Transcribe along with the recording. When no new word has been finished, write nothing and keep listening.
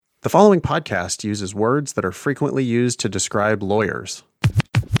The following podcast uses words that are frequently used to describe lawyers.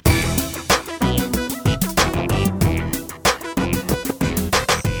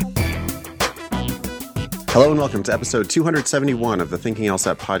 Hello and welcome to episode 271 of the Thinking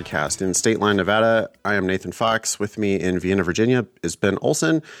LSAT podcast. In State Line, Nevada, I am Nathan Fox. With me in Vienna, Virginia is Ben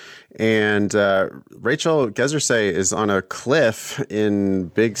Olson. And Rachel Gezersay is on a cliff in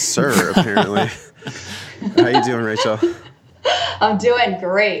Big Sur, apparently. How you doing, Rachel? I'm doing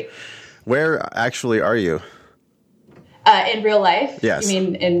great. Where actually are you? In real life? Yes. You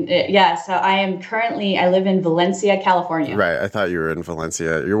mean so I live in Valencia, California. Right. I thought you were in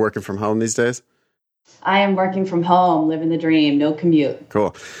Valencia. You're working from home these days? I am working from home, living the dream, no commute.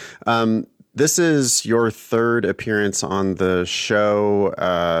 Cool. This is your third appearance on the show.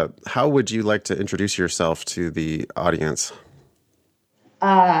 How would you like to introduce yourself to the audience?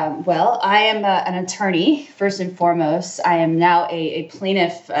 Well, I am an attorney, first and foremost. I am now a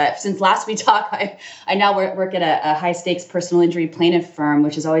plaintiff. Since last we talked, I now work at a high-stakes personal injury plaintiff firm,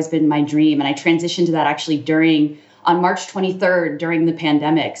 which has always been my dream. And I transitioned to that actually on March 23rd during the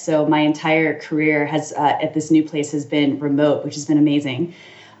pandemic. So my entire career at this new place has been remote, which has been amazing.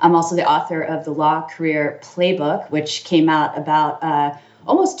 I'm also the author of the Law Career Playbook, which came out about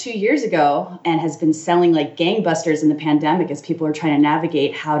almost 2 years ago and has been selling like gangbusters in the pandemic as people are trying to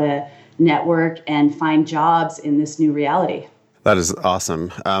navigate how to network and find jobs in this new reality. That is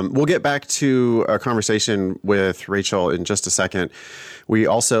awesome. We'll get back to a conversation with Rachel in just a second. We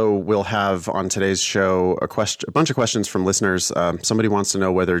also will have on today's show a bunch of questions from listeners. Somebody wants to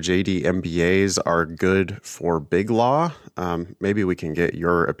know whether JD MBAs are good for big law. Maybe we can get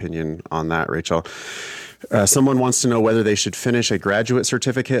your opinion on that, Rachel. Someone wants to know whether they should finish a graduate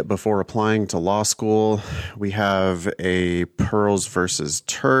certificate before applying to law school. We have a pearls versus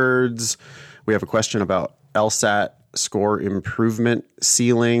turds. We have a question about LSAT score improvement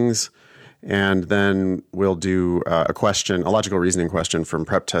ceilings. And then we'll do a logical reasoning question from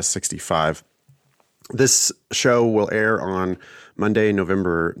Prep Test 65. This show will air on Monday,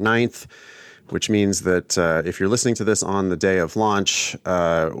 November 9th. Which means that if you're listening to this on the day of launch,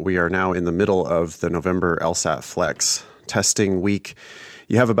 we are now in the middle of the November LSAT Flex testing week.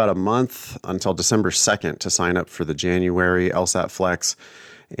 You have about a month until December 2nd to sign up for the January LSAT Flex.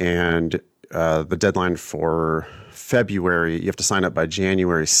 And the deadline for February, you have to sign up by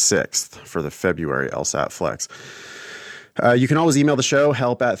January 6th for the February LSAT Flex. You can always email the show,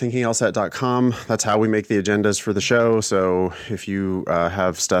 help@thinkinglsat.com. That's how we make the agendas for the show. So if you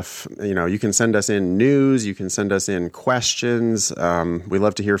have stuff, you can send us in news, you can send us in questions. We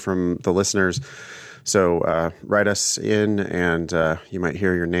love to hear from the listeners. So write us in and you might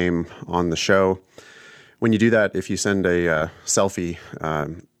hear your name on the show. When you do that, if you send a selfie,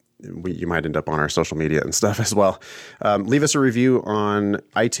 you might end up on our social media and stuff as well. Leave us a review on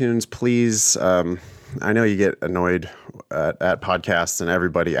iTunes, please. I know you get annoyed at podcasts and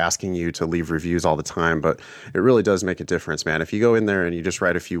everybody asking you to leave reviews all the time, but it really does make a difference, man. If you go in there and you just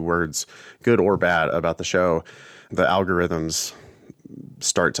write a few words, good or bad, about the show, the algorithms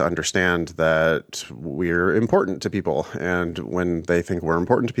start to understand that we're important to people. And when they think we're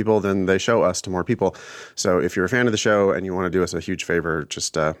important to people, then they show us to more people. So if you're a fan of the show and you want to do us a huge favor,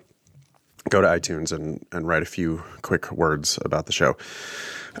 just go to iTunes and write a few quick words about the show.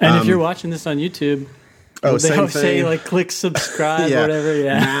 And if you're watching this on YouTube, they always say like click subscribe or whatever.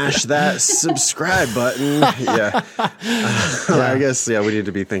 Yeah. Mash that subscribe button. Yeah. I guess, we need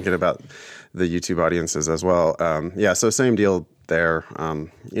to be thinking about the YouTube audiences as well. So same deal there.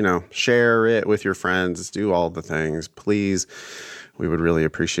 Share it with your friends. Do all the things, please. We would really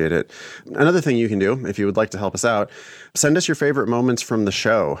appreciate it. Another thing you can do, if you would like to help us out, send us your favorite moments from the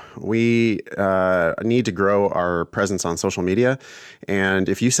show. We need to grow our presence on social media. And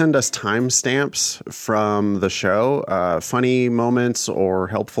if you send us timestamps from the show, funny moments or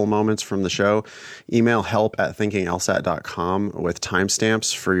helpful moments from the show, email help@thinkinglsat.com with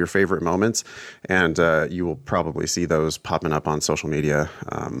timestamps for your favorite moments. And you will probably see those popping up on social media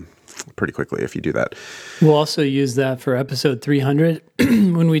pretty quickly if you do that. We'll also use that for episode 300.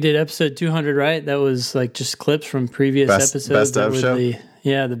 When we did episode 200, right? That was like just clips from previous episodes. Best of show?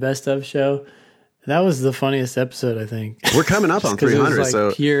 The best of show. That was the funniest episode, I think. We're coming up on 300. It was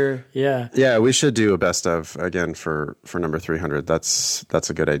so pure, Yeah, we should do a best of again for number 300. That's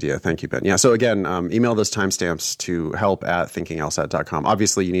a good idea. Thank you, Ben. Yeah, so again, email those timestamps to help@thinkinglsat.com.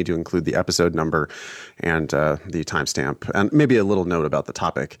 Obviously, you need to include the episode number and the timestamp and maybe a little note about the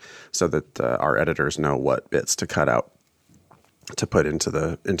topic so that our editors know what bits to cut out to put into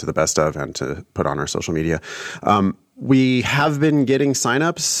the best of and to put on our social media. We have been getting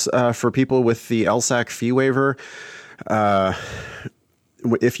signups for people with the LSAC fee waiver.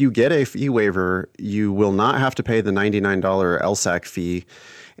 if you get a fee waiver, you will not have to pay the $99 LSAC fee,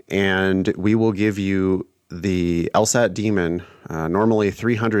 and we will give you the LSAT Demon, normally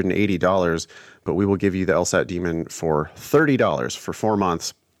 $380, but we will give you the LSAT Demon for $30 for 4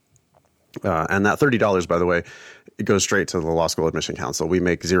 months. And that $30, by the way, it goes straight to the Law School Admission Council. We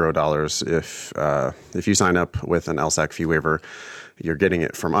make $0 if you sign up with an LSAC fee waiver. You're getting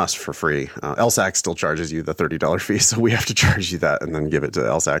it from us for free. LSAC still charges you the $30 fee, so we have to charge you that and then give it to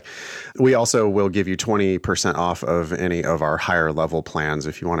LSAC. We also will give you 20% off of any of our higher level plans.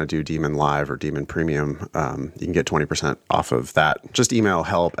 If you want to do Demon Live or Demon Premium, you can get 20% off of that. Just email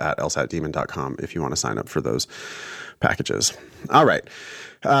help@lsatdemon.com if you want to sign up for those packages. All right.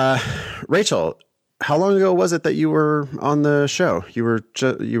 Rachel, how long ago was it that you were on the show?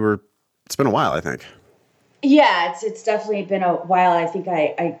 It's been a while, I think. Yeah, it's definitely been a while. I think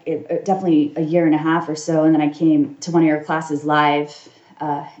definitely a year and a half or so. And then I came to one of your classes live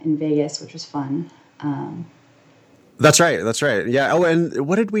in Vegas, which was fun. That's right. Yeah. Oh, and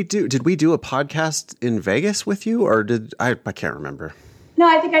what did we do? Did we do a podcast in Vegas with you, or I can't remember. No,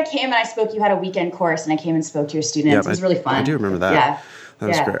 I think I came and I spoke. You had a weekend course and I came and spoke to your students. Yeah, it was really fun. I do remember that. Yeah. That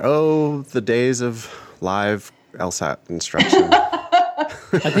was great. Oh, the days of live LSAT instruction.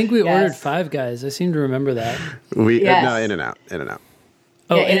 I think we ordered Five Guys. I seem to remember that. No, In-N-Out.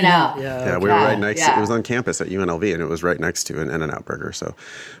 Oh, yeah, In-N-Out. Yeah, we were right next to it. Was on campus at UNLV, and it was right next to an In-N-Out burger. So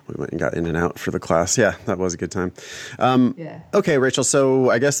we went and got In-N-Out for the class. Yeah, that was a good time. Okay, Rachel. So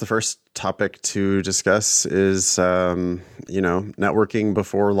I guess the first topic to discuss is, networking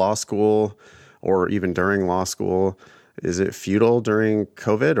before law school or even during law school. Is it futile during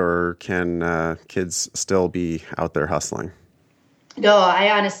COVID, or can kids still be out there hustling? No,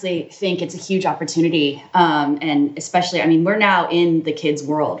 I honestly think it's a huge opportunity. And especially, we're now in the kids'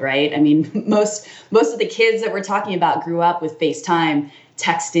 world, right? Most of the kids that we're talking about grew up with FaceTime,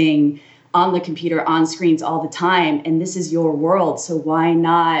 texting, on the computer, on screens all the time. And this is your world. So why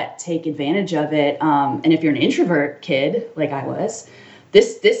not take advantage of it? And if you're an introvert kid, like I was,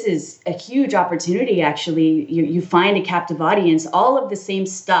 this is a huge opportunity, actually. You find a captive audience, all of the same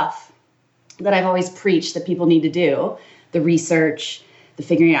stuff that I've always preached that people need to do. The research, the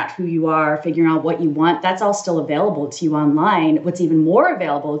figuring out who you are, figuring out what you want, that's all still available to you online. What's even more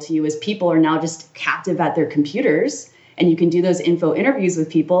available to you is people are now just captive at their computers, and you can do those info interviews with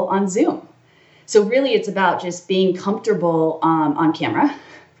people on Zoom. So really it's about just being comfortable on camera,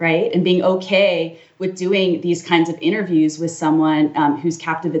 right? And being okay with doing these kinds of interviews with someone who's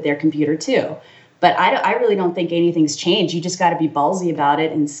captive at their computer too. But I really don't think anything's changed. You just got to be ballsy about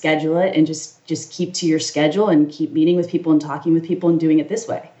it and schedule it and just keep to your schedule and keep meeting with people and talking with people and doing it this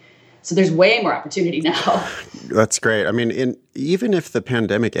way. So there's way more opportunity now. That's great. Even if the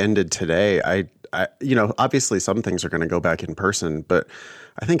pandemic ended today, I obviously some things are going to go back in person, but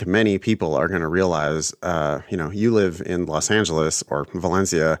I think many people are going to realize, you live in Los Angeles or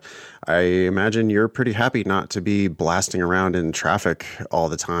Valencia. I imagine you're pretty happy not to be blasting around in traffic all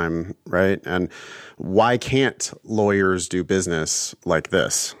the time, right? And why can't lawyers do business like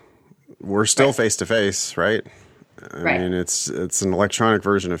this? We're still face to face, right? It's an electronic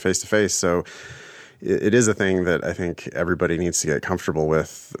version of face to face. So it is a thing that I think everybody needs to get comfortable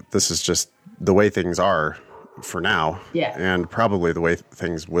with. This is just the way things are for now, and probably the way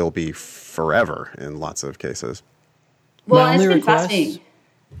things will be forever in lots of cases. Well, it's been fascinating.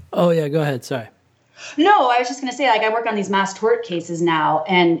 Oh yeah, go ahead. Sorry. No, I was just going to say, I work on these mass tort cases now,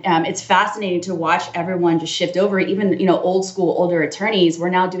 and it's fascinating to watch everyone just shift over. Even, old school, older attorneys, we're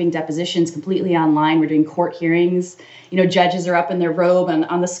now doing depositions completely online. We're doing court hearings. Judges are up in their robe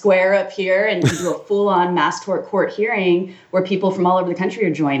on the square up here, and we do a full-on mass tort court hearing where people from all over the country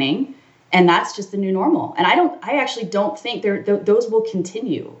are joining. And that's just the new normal. And I actually don't think those will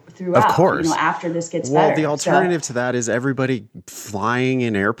continue throughout. Of course. After this gets better. Well, the alternative to that is everybody flying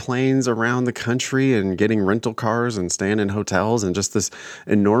in airplanes around the country and getting rental cars and staying in hotels, and just this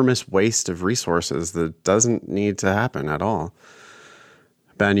enormous waste of resources that doesn't need to happen at all.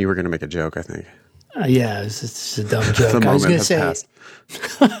 Ben, you were going to make a joke, I think. It's a dumb joke. The I was going moment to has say,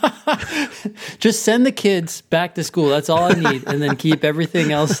 just send the kids back to school. That's all I need, and then keep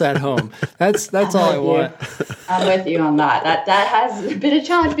everything else at home. That's all I want. I'm with you on that. That has been a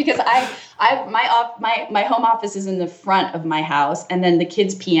challenge because my home office is in the front of my house, and then the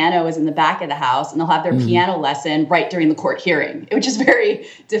kids' piano is in the back of the house, and they'll have their piano lesson right during the court hearing, which is very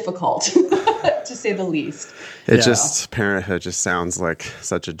difficult, to say the least. Parenthood just sounds like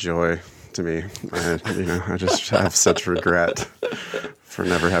such a joy to me. I just have such regret for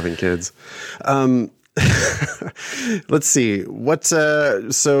never having kids. Let's see.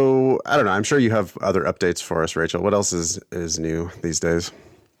 So I don't know. I'm sure you have other updates for us, Rachel. What else is new these days?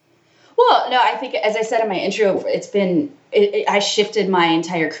 Well, no, I think, as I said in my intro, I shifted my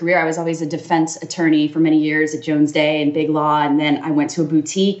entire career. I was always a defense attorney for many years at Jones Day and Big Law. And then I went to a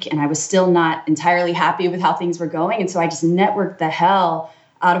boutique, and I was still not entirely happy with how things were going. And so I just networked the hell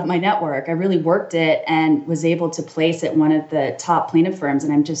out of my network. I really worked it and was able to place at one of the top plaintiff firms.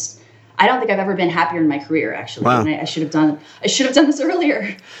 And I don't think I've ever been happier in my career, actually. Wow. And I should have done this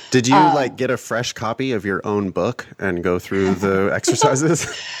earlier. Did you get a fresh copy of your own book and go through the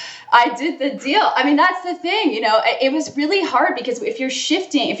exercises? I did the deal. I mean, that's the thing, it was really hard because if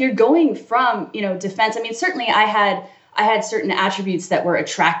you're going from, defense, I mean, certainly I had certain attributes that were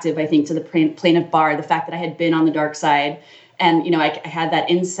attractive, I think, to the plaintiff bar. The fact that I had been on the dark side and, I had that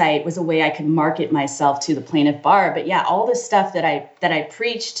insight was a way I could market myself to the plaintiff bar. But yeah, all the stuff that I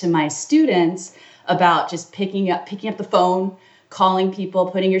preached to my students about just picking up the phone, calling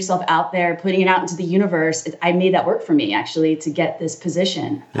people, putting yourself out there, putting it out into the universe. I made that work for me, actually, to get this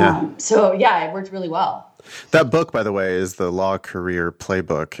position. Yeah. It worked really well. That book, by the way, is the Law Career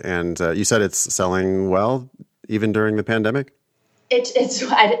Playbook. And you said it's selling well, even during the pandemic?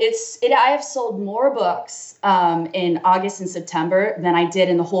 I have sold more books in August and September than I did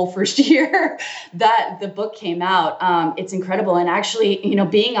in the whole first year that the book came out. It's incredible. And actually,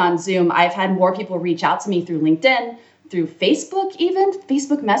 being on Zoom, I've had more people reach out to me through LinkedIn, through Facebook, even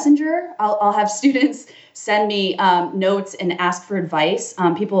Facebook Messenger. I'll have students send me notes and ask for advice,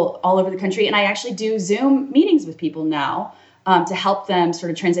 people all over the country. And I actually do Zoom meetings with people now to help them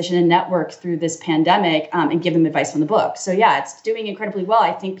sort of transition and network through this pandemic and give them advice from the book. So yeah, it's doing incredibly well.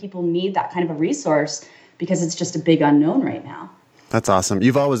 I think people need that kind of a resource because it's just a big unknown right now. That's awesome.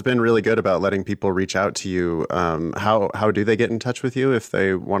 You've always been really good about letting people reach out to you. How do they get in touch with you if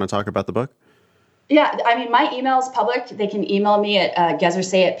they want to talk about the book? Yeah, I mean, my email is public. They can email me at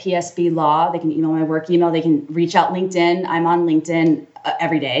Gezersay@PSB Law. They can email my work email. They can reach out LinkedIn. I'm on LinkedIn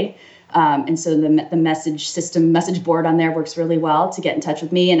every day. And so the message board on there works really well to get in touch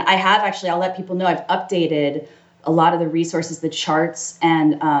with me. And I'll let people know I've updated a lot of the resources, the charts,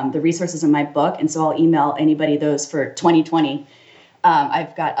 and the resources in my book. And so I'll email anybody those for 2020.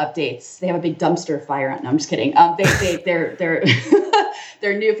 I've got updates. They have a big dumpster fire. No, I'm just kidding. They're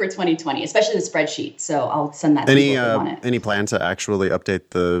they're new for 2020, especially the spreadsheet. So I'll send that to people if they want it. Any plan to actually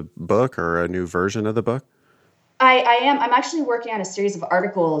update the book or a new version of the book? I am. I'm actually working on a series of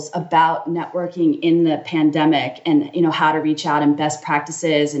articles about networking in the pandemic and, how to reach out and best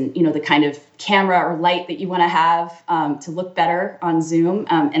practices and, the kind of camera or light that you want to have to look better on Zoom.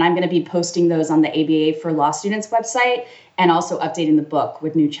 And I'm going to be posting those on the ABA for Law Students website and also updating the book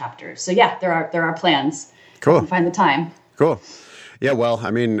with new chapters. So yeah, there are plans. Cool. Find the time. Cool. Yeah, well, I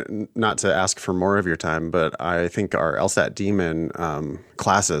mean, not to ask for more of your time, but I think our LSAT Demon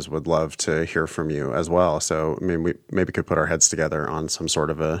classes would love to hear from you as well. So, I mean, we maybe could put our heads together on some sort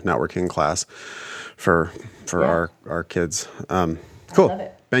of a networking class for our kids. Cool. I love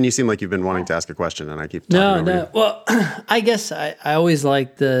it. Ben, you seem like you've been wanting to ask a question, and I keep talking over you. Well, I guess I always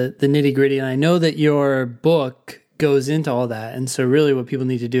like the nitty gritty, and I know that your book goes into all that. And so really what people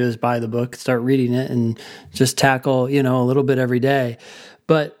need to do is buy the book, start reading it, and just tackle, a little bit every day.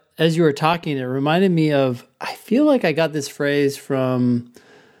 But as you were talking, it reminded me of, I feel like I got this phrase from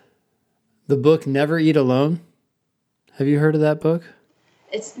the book Never Eat Alone. Have you heard of that book?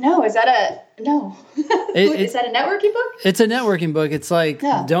 Is that a networking book? It's a networking book. It's like,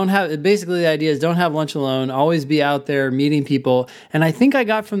 basically the idea is don't have lunch alone, always be out there meeting people. And I think I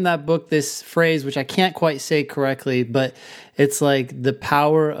got from that book this phrase, which I can't quite say correctly, but it's like the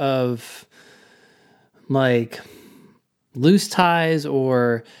power of like loose ties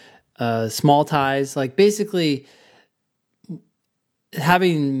or small ties. Like basically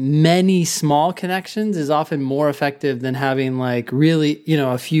having many small connections is often more effective than having like really,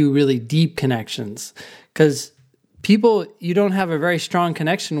 a few really deep connections. Because people you don't have a very strong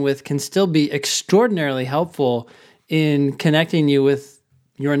connection with can still be extraordinarily helpful in connecting you with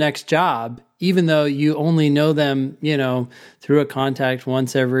your next job, even though you only know them, through a contact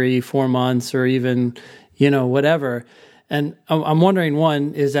once every 4 months or even, whatever. And I'm wondering,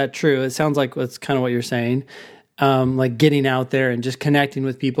 one, is that true? It sounds like that's kind of what you're saying. Like getting out there and just connecting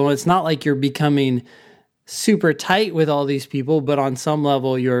with people. And it's not like you're becoming super tight with all these people, but on some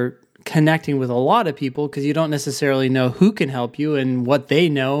level you're connecting with a lot of people because you don't necessarily know who can help you and what they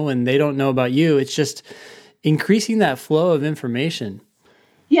know and they don't know about you. It's just increasing that flow of information.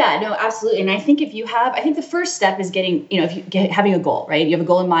 Yeah, no, absolutely. And I think I think the first step is getting, having a goal, right? You have a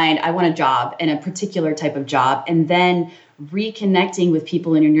goal in mind. I want a job and a particular type of job. And then reconnecting with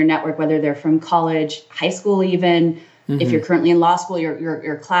people in your network, whether they're from college, high school, even if you're currently in law school,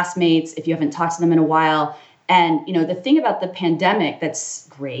 your classmates, if you haven't talked to them in a while. And, the thing about the pandemic that's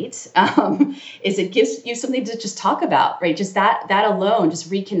great is it gives you something to just talk about, right? Just that alone, just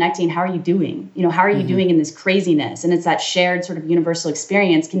reconnecting. How are you doing? How are you doing in this craziness? And it's that shared sort of universal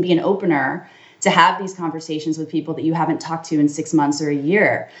experience can be an opener to have these conversations with people that you haven't talked to in 6 months or a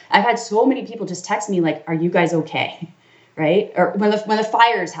year. I've had so many people just text me like, are you guys okay? Right? Or when the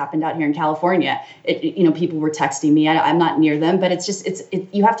fires happened out here in California, people were texting me. I'm not near them, but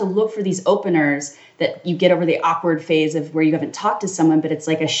you have to look for these openers that you get over the awkward phase of where you haven't talked to someone, but it's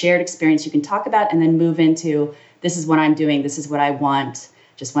like a shared experience you can talk about and then move into, this is what I'm doing. This is what I want.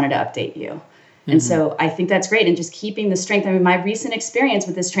 Just wanted to update you. And so I think that's great. And just keeping the strength. I mean, my recent experience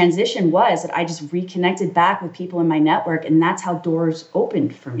with this transition was that I just reconnected back with people in my network, and that's how doors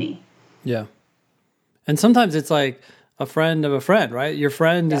opened for me. Yeah. And sometimes it's like a friend of a friend, right? Your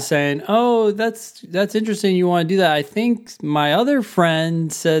friend is saying, oh, that's interesting. You want to do that. I think my other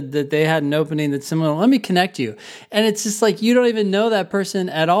friend said that they had an opening that's similar. Let me connect you. And it's just like, you don't even know that person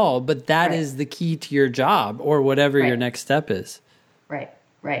at all, but that is the key to your job or whatever your next step is.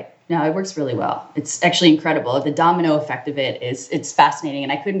 Right. No, it works really well. It's actually incredible. The domino effect of it's fascinating.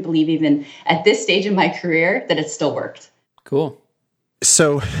 And I couldn't believe even at this stage in my career that it still worked. Cool.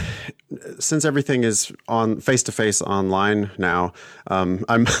 So since everything is on face-to-face online now, I'm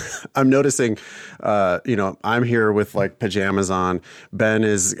noticing, I'm here with like pajamas on. Ben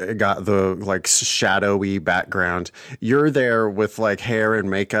is got the like shadowy background. You're there with like hair and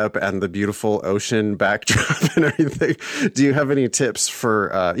makeup and the beautiful ocean backdrop and everything. Do you have any tips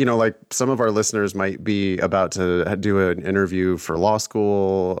for, like some of our listeners might be about to do an interview for law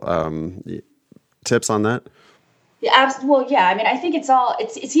school? Tips on that? Yeah, absolutely. Well, yeah. I mean, I think it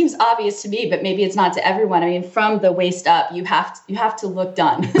seems obvious to me, but maybe it's not to everyone. I mean, from the waist up, you have to look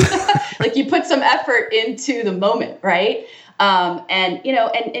done. Like you put some effort into the moment, right? And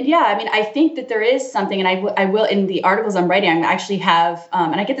yeah, I mean, I think that there is something, and I will, in the articles I'm writing, I actually have,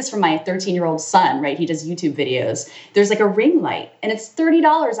 and I get this from my 13-year-old son, right? He does YouTube videos. There's like a ring light, and it's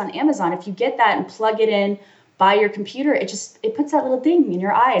 $30 on Amazon. If you get that and plug it in by your computer, it puts that little ding in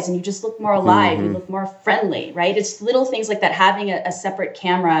your eyes and you just look more alive, you look more friendly, right? It's little things like that. Having a separate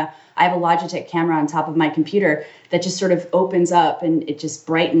camera, I have a Logitech camera on top of my computer that just sort of opens up and it just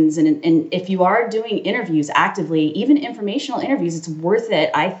brightens. And if you are doing interviews actively, even informational interviews, it's worth it,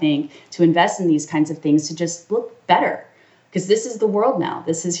 I think, to invest in these kinds of things to just look better. Because this is the world now.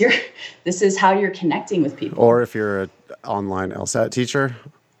 This is how you're connecting with people. Or if you're an online LSAT teacher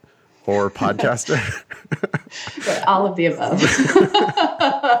or podcaster. All of the above.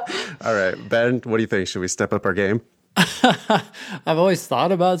 All right, Ben, what do you think? Should we step up our game? I've always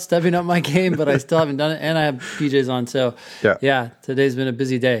thought about stepping up my game, but I still haven't done it. And I have PJs on. So yeah, today's been a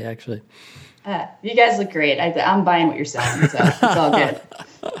busy day, actually. You guys look great. I'm buying what you're selling, so it's all good.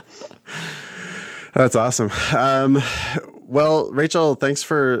 That's awesome. Well, Rachel, thanks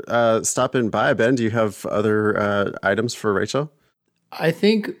for stopping by. Ben, do you have other items for Rachel? I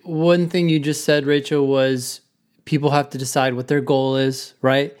think one thing you just said, Rachel, was people have to decide what their goal is,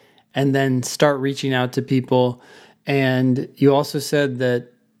 right? And then start reaching out to people. And you also said that,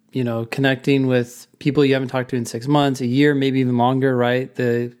 connecting with people you haven't talked to in 6 months, a year, maybe even longer, right?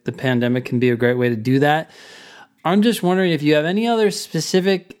 The pandemic can be a great way to do that. I'm just wondering if you have any other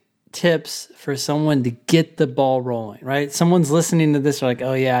specific tips for someone to get the ball rolling, right? Someone's listening to this, they're like,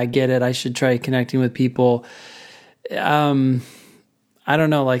 oh yeah, I get it. I should try connecting with people. I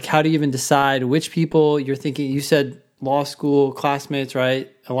don't know, like how do you even decide which people you're thinking? You said law school classmates,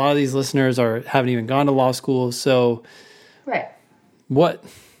 right? A lot of these listeners haven't even gone to law school. So right. What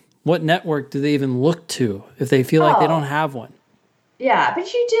network do they even look to if they feel like they don't have one? Yeah,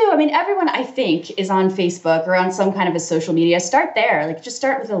 but you do. I mean, everyone I think is on Facebook or on some kind of a social media. Start there. Like just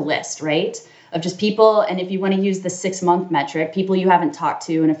start with a list, right? Of just people. And if you want to use the 6-month metric, people you haven't talked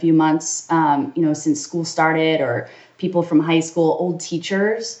to in a few months, since school started, or people from high school, old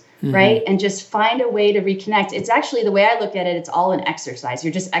teachers, right? And just find a way to reconnect. It's actually, the way I look at it, it's all an exercise.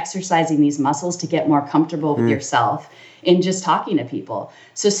 You're just exercising these muscles to get more comfortable with yourself in just talking to people.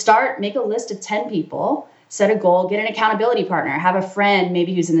 So make a list of 10 people, set a goal, get an accountability partner, have a friend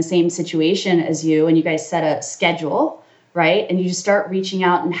maybe who's in the same situation as you, and you guys set a schedule, right? And you just start reaching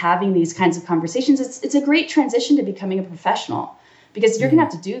out and having these kinds of conversations. It's a great transition to becoming a professional. because you're going to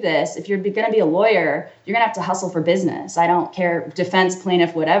have to do this. If you're going to be a lawyer, you're going to have to hustle for business. I don't care, defense,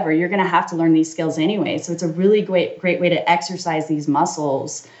 plaintiff, whatever. You're going to have to learn these skills anyway. So it's a really great way to exercise these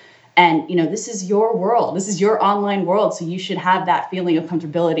muscles. And, this is your world. This is your online world. So you should have that feeling of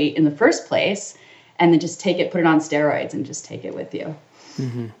comfortability in the first place, and then just take it, put it on steroids, and just take it with you.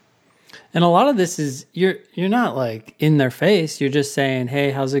 Mm-hmm. And a lot of this is you're not like in their face. You're just saying,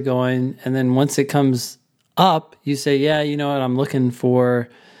 "Hey, how's it going?" And then once it comes up, you say, "Yeah, you know what? I'm looking for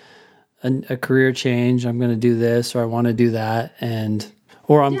a career change. I'm going to do this, or I want to do that,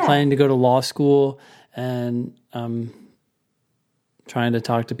 or I'm planning to go to law school, and I'm trying to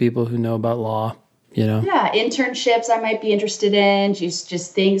talk to people who know about law." Yeah, internships I might be interested in,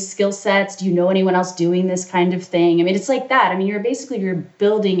 just things, skill sets. Do you know anyone else doing this kind of thing? I mean, it's like that. I mean, you're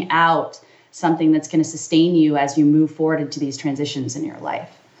building out something that's going to sustain you as you move forward into these transitions in your life.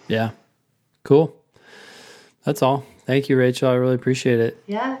 Yeah. Cool. That's all. Thank you, Rachel. I really appreciate it.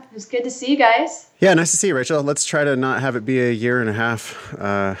 Yeah, it was good to see you guys. Yeah, nice to see you, Rachel. Let's try to not have it be a year and a half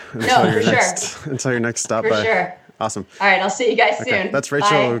until your next stop for by. Sure. Awesome. All right, I'll see you guys soon. That's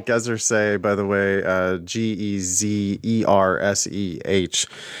Rachel Gezerseh, by the way, Gezerseh,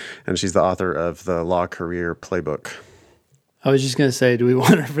 and she's the author of the Law Career Playbook. I was just going to say, do we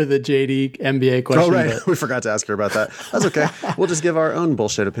want her for the JD MBA question? Oh, right. We forgot to ask her about that. That's okay. We'll just give our own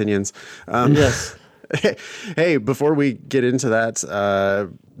bullshit opinions. Yes. Hey, before we get into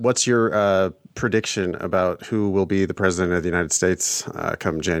that, what's your prediction about who will be the president of the United States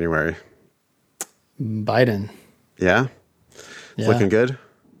come January? Biden. Yeah? Looking good?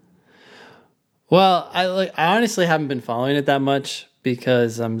 Well, I honestly haven't been following it that much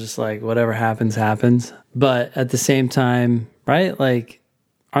because I'm just like, whatever happens, happens. But at the same time, right? Like,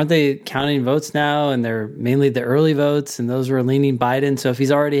 aren't they counting votes now? And they're mainly the early votes, and those were leaning Biden. So if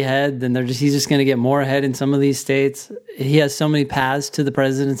he's already ahead, then he's just going to get more ahead in some of these states. He has so many paths to the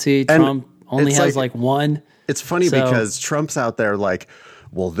presidency. And Trump only has like one. It's funny because Trump's out there like,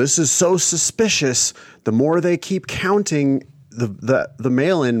 well, this is so suspicious. The more they keep counting the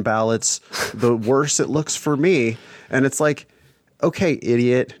mail-in ballots, the worse it looks for me. And it's like, okay,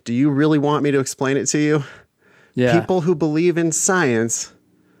 idiot, do you really want me to explain it to you? Yeah. People who believe in science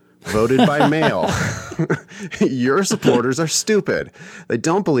voted by mail. Your supporters are stupid. They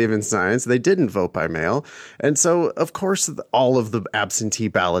don't believe in science. They didn't vote by mail. And so, of course, all of the absentee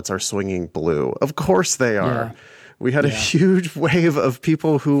ballots are swinging blue. Of course they are. Yeah. We had a huge wave of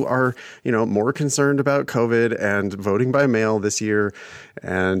people who are, more concerned about COVID and voting by mail this year.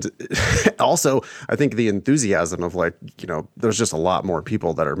 And also, I think the enthusiasm of there's just a lot more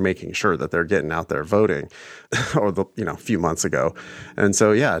people that are making sure that they're getting out there voting or a few months ago. And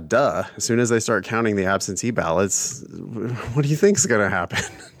so, as soon as they start counting the absentee ballots, what do you think is going to happen?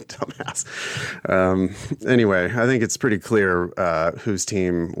 Dumbass. Anyway, I think it's pretty clear whose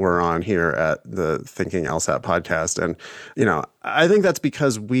team we're on here at the Thinking LSAT podcast. And, I think that's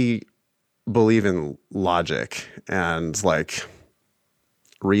because we believe in logic and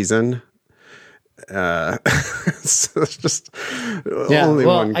reason. So it's just only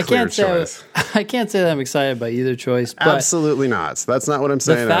one clear choice. I can't say that I'm excited by either choice. But absolutely not. That's not what I'm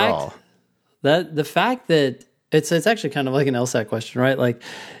saying at all. The fact that it's actually kind of like an LSAT question, right? Like,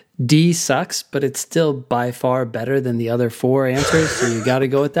 D sucks, but it's still by far better than the other four answers. So you got to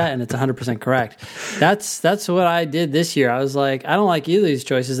go with that, and it's 100% correct. That's what I did this year. I was like, I don't like either of these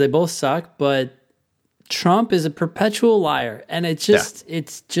choices. They both suck, but Trump is a perpetual liar, and it's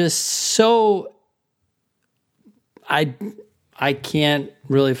just so I can't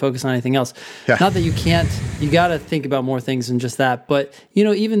really focus on anything else. Yeah. Not that you can't, you got to think about more things than just that. But,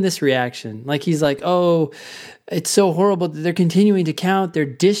 even this reaction, like he's like, oh, it's so horrible that they're continuing to count. They're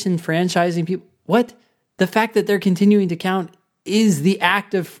disenfranchising people. What? The fact that they're continuing to count is the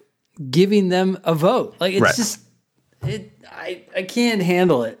act of giving them a vote. Like, it's I can't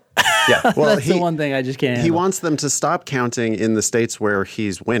handle it. Yeah, well, that's the one thing I just can't handle. He wants them to stop counting in the states where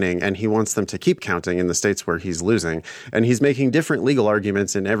he's winning, and he wants them to keep counting in the states where he's losing. And he's making different legal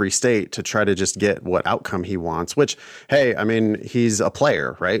arguments in every state to try to just get what outcome he wants, which, hey, I mean, he's a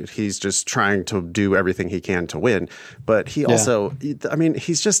player, right? He's just trying to do everything he can to win. But he also, I mean,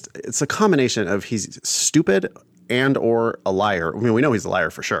 it's a combination of he's stupid and or a liar. I mean, we know he's a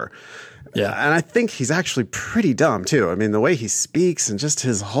liar for sure. Yeah. And I think he's actually pretty dumb, too. I mean, the way he speaks and just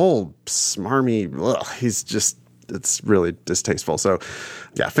his whole smarmy, it's really distasteful. So,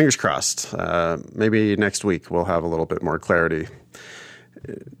 yeah, fingers crossed. Maybe next week we'll have a little bit more clarity.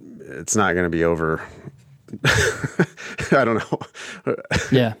 It's not going to be over. I don't know.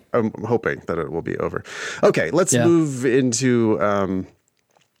 Yeah. I'm hoping that it will be over. Okay, let's move into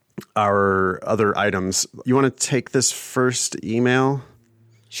our other items. You want to take this first email?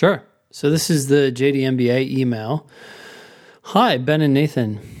 Sure. So this is the JDMBA email. Hi, Ben and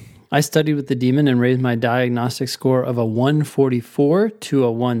Nathan. I studied with the demon and raised my diagnostic score of a 144 to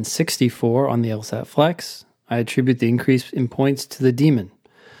a 164 on the LSAT Flex. I attribute the increase in points to the demon.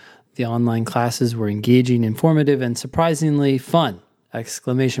 The online classes were engaging, informative, and surprisingly fun!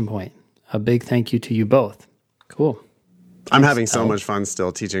 Exclamation point. A big thank you to you both. Cool. I'm having so much fun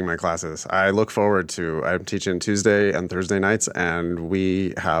still teaching my classes. I look forward to, I'm teaching Tuesday and Thursday nights, and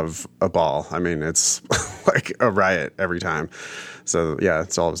we have a ball. I mean, it's like a riot every time. So yeah,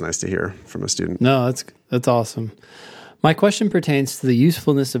 it's always nice to hear from a student. No, that's awesome. My question pertains to the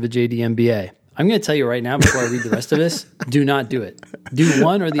usefulness of a JD MBA. I'm going to tell you right now before I read the rest of this, do not do it. Do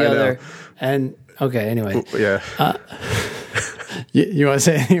one or the other. And okay, anyway. Yeah. You want to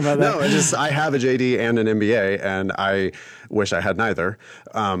say anything about that? No, I have a JD and an MBA, and I wish I had neither.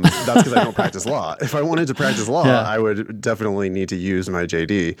 That's because I don't practice law. If I wanted to practice law, I would definitely need to use my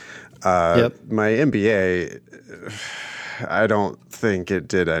JD. My MBA, I don't think it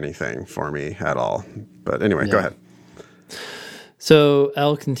did anything for me at all. But anyway, go ahead. So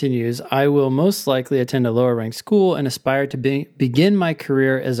L continues, I will most likely attend a lower ranked school and aspire to begin my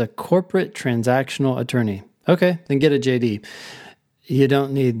career as a corporate transactional attorney. Okay, then get a JD. You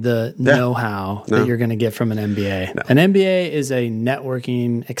don't need the know-how that you're going to get from an MBA. No. An MBA is a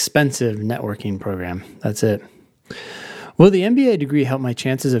expensive networking program. That's it. Will the MBA degree help my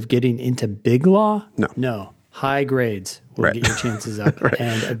chances of getting into big law? No. High grades will get your chances up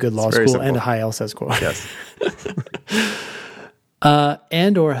and a good law school and a high LSAT score. Yes.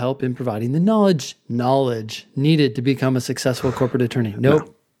 And or help in providing the knowledge needed to become a successful corporate attorney. Nope.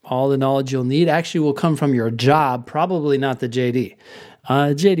 No. All the knowledge you'll need actually will come from your job, probably not the JD.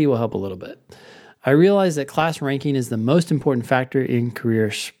 JD will help a little bit. I realize that class ranking is the most important factor in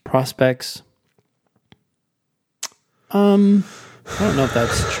career prospects. I don't know if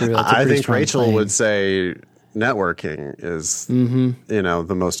that's true. I think Rachel would say networking is,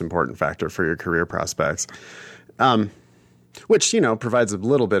 the most important factor for your career prospects. Which, provides a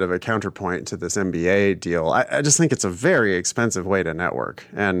little bit of a counterpoint to this MBA deal. I just think it's a very expensive way to network.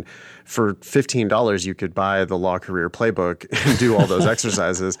 And for $15, you could buy the Law Career Playbook and do all those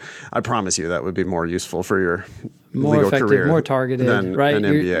exercises. I promise you that would be more useful for your legal effective, career. More targeted, than right? an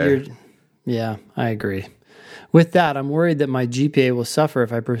MBA. Yeah, I agree. With that, I'm worried that my GPA will suffer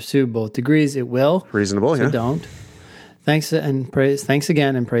if I pursue both degrees. It will. Reasonable, so don't. Thanks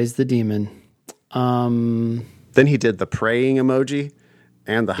again and praise the demon. Then he did the praying emoji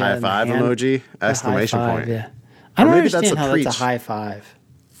and the high five emoji, exclamation point. Yeah. I don't understand how that's a high five.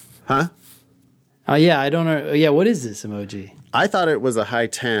 Huh? Oh, yeah, I don't know. Yeah, what is this emoji? I thought it was a high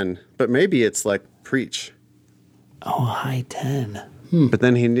 10, but maybe it's like preach. Oh, high 10. But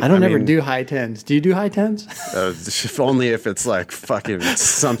then I don't ever do high 10s. Do you do high 10s? If only if it's like fucking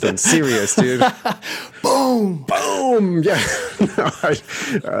something serious, dude. Boom! Boom! Yeah. No,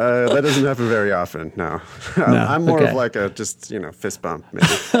 that doesn't happen very often, no. I'm more of like a just, fist bump, maybe.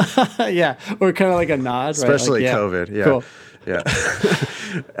 Yeah, or kind of like a nod, especially right? COVID, yeah. Cool.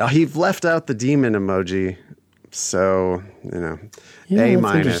 Yeah. He left out the demon emoji, so, A-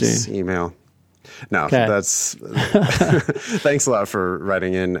 email. No, that's thanks a lot for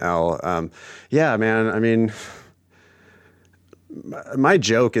writing in, L. Yeah, man. I mean, my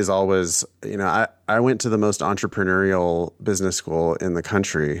joke is always, I went to the most entrepreneurial business school in the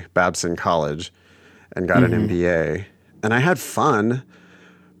country, Babson College, and got an MBA. And I had fun,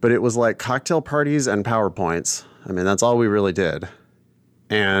 but it was like cocktail parties and PowerPoints. I mean, that's all we really did.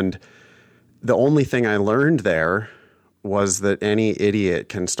 And the only thing I learned there was that any idiot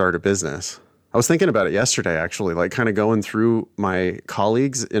can start a business. I was thinking about it yesterday, actually, like kind of going through my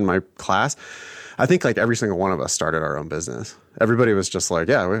colleagues in my class. I think like every single one of us started our own business. Everybody was just like,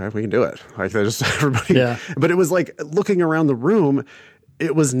 yeah, we can do it. Like they just, everybody. Yeah. But it was like looking around the room,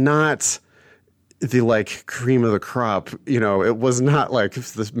 it was not the like cream of the crop. It was not like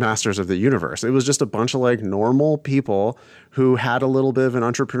the masters of the universe. It was just a bunch of like normal people who had a little bit of an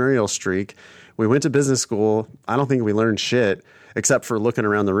entrepreneurial streak. We went to business school. I don't think we learned shit except for looking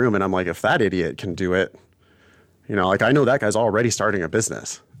around the room. And I'm like, if that idiot can do it, like I know that guy's already starting a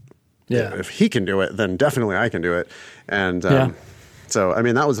business. Yeah. If he can do it, then definitely I can do it. And so, I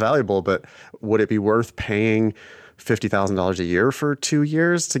mean, that was valuable, but would it be worth paying $50,000 a year for 2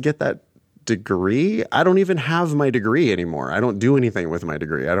 years to get that degree? I don't even have my degree anymore. I don't do anything with my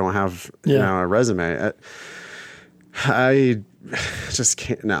degree. I don't have a resume. I just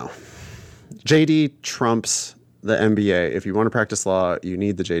can't. No. JD trumps the MBA. If you want to practice law, you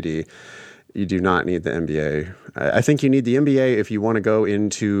need the JD. You do not need the MBA. I think you need the MBA if you want to go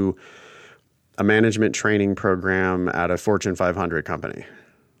into a management training program at a Fortune 500 company.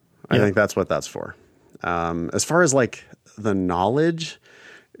 I think that's what that's for. As far as like the knowledge,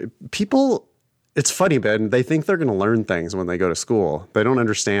 people, it's funny, Ben, they think they're going to learn things when they go to school. They don't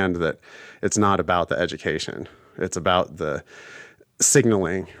understand that it's not about the education. It's about the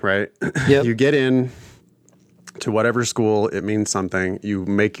signaling, right? Yep. You get in to whatever school, it means something. You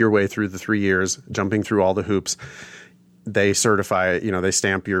make your way through the 3 years, jumping through all the hoops. They certify, they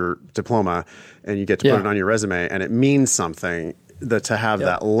stamp your diploma, and you get to put it on your resume, and it means something to have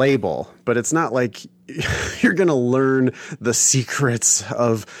that label. But it's not like you're going to learn the secrets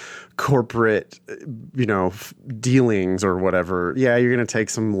of corporate, dealings or whatever. Yeah, you're going to take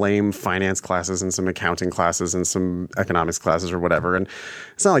some lame finance classes and some accounting classes and some economics classes or whatever. And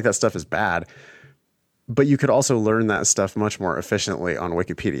it's not like that stuff is bad. But you could also learn that stuff much more efficiently on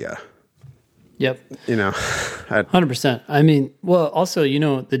Wikipedia. Yep. 100%. I mean, well, also,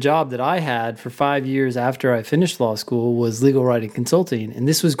 the job that I had for 5 years after I finished law school was legal writing consulting. And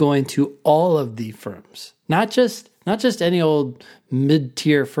this was going to all of the firms, not just any old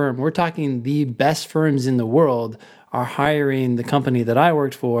mid-tier firm. We're talking the best firms in the world are hiring the company that I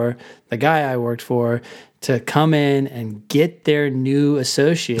worked for, the guy I worked for, to come in and get their new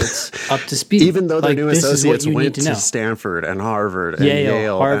associates up to speed. Even though their new associates went to Stanford and Harvard and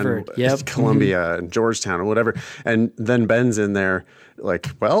Yale Harvard, and Columbia and Georgetown and whatever. And then Ben's in there like,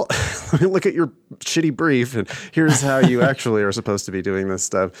 well, let me look at your shitty brief and here's how you actually are supposed to be doing this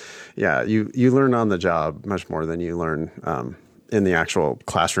stuff. Yeah, you learn on the job much more than you learn in the actual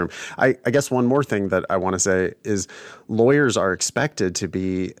classroom. I guess one more thing that I want to say is lawyers are expected to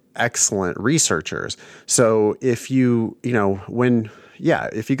be excellent researchers. So if you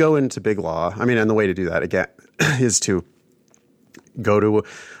go into big law, and the way to do that again is to go to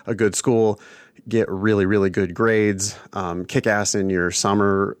a good school, get really, really good grades, kick ass in your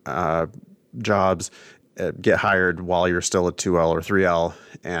summer jobs, get hired while you're still a 2L or 3L,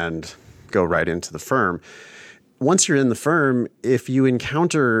 and go right into the firm. Once you're in the firm, if you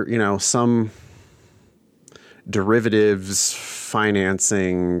encounter, some derivatives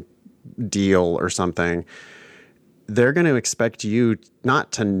financing deal or something, they're going to expect you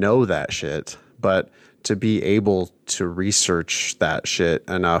not to know that shit, but to be able to research that shit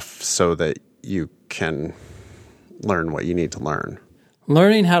enough so that you can learn what you need to learn.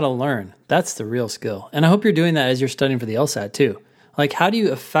 Learning how to learn. That's the real skill. And I hope you're doing that as you're studying for the LSAT too. Like, how do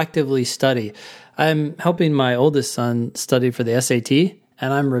you effectively study? I'm helping my oldest son study for the SAT,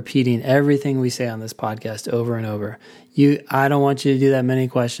 and I'm repeating everything we say on this podcast over and over. I don't want you to do that many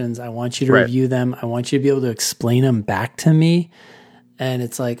questions. I want you to review them. I want you to be able to explain them back to me. And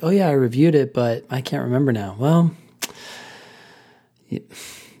it's like, oh yeah, I reviewed it, but I can't remember now. Well,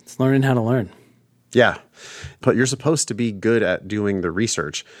 it's learning how to learn. Yeah. But you're supposed to be good at doing the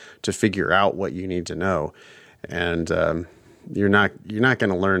research to figure out what you need to know. And you're not going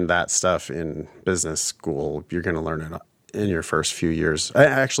to learn that stuff in business school. You're going to learn it in your first few years.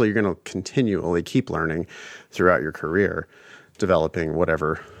 Actually, you're going to continually keep learning throughout your career, developing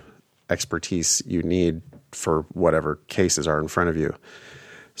whatever expertise you need for whatever cases are in front of you.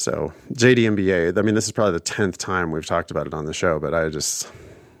 So JD MBA, this is probably the 10th time we've talked about it on the show, but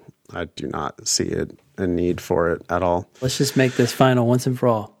I do not see a need for it at all. Let's just make this final once and for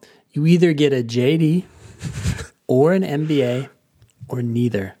all. You either get a JD or an MBA or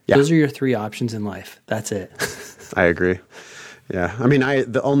neither. Yeah. Those are your three options in life. That's it. I agree. Yeah.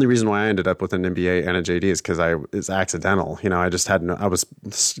 The only reason why I ended up with an MBA and a JD is because it's accidental. I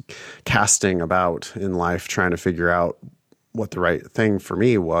was casting about in life trying to figure out what the right thing for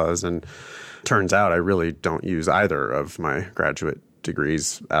me was. And turns out I really don't use either of my graduate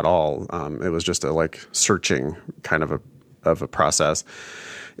degrees at all. It was just a searching kind of a process.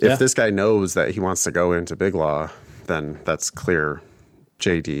 If this guy knows that he wants to go into big law, then that's clear.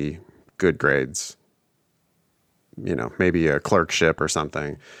 JD, good grades, maybe a clerkship or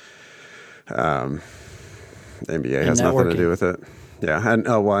something. MBA has nothing to do with it. Yeah. And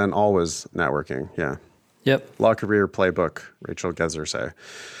always networking. Yeah. Yep. Law Career Playbook, Rachel Gezer.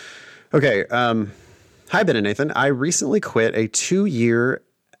 Okay. Hi, Ben and Nathan. I recently quit a 2-year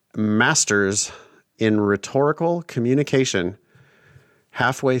master's in rhetorical communication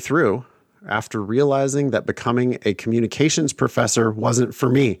halfway through after realizing that becoming a communications professor wasn't for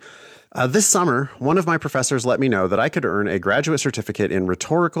me. This summer, one of my professors let me know that I could earn a graduate certificate in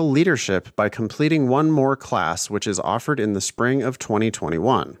rhetorical leadership by completing one more class, which is offered in the spring of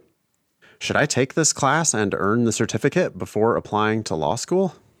 2021. Should I take this class and earn the certificate before applying to law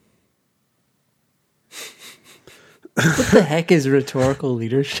school? What the heck is rhetorical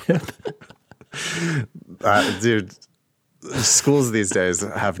leadership? Dude, schools these days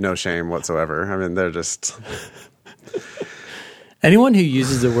have no shame whatsoever. I mean, they're just... Anyone who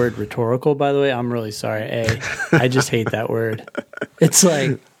uses the word rhetorical, by the way, I'm really sorry. I just hate that word. It's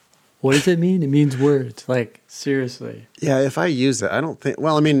like, what does it mean? It means words. Like, seriously. Yeah, if I use it, I don't think...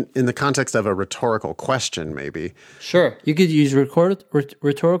 Well, I mean, in the context of a rhetorical question, maybe. Sure. You could use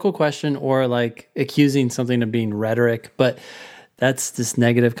rhetorical question or like accusing something of being rhetoric, but that's this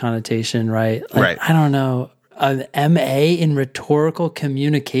negative connotation, right? Like, Right. I don't know. An MA in rhetorical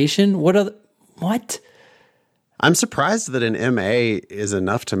communication? What? I'm surprised that an MA is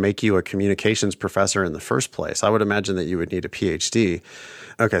enough to make you a communications professor in the first place. I would imagine that you would need a PhD.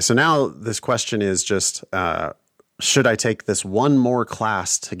 Okay, so now this question is just, should I take this one more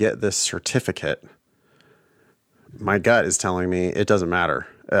class to get this certificate? My gut is telling me it doesn't matter.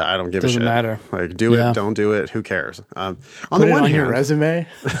 I don't give a shit. Doesn't matter. Like, do it, don't do it, who cares? On Put the it one on hand, your resume.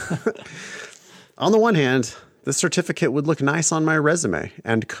 On the one hand, this certificate would look nice on my resume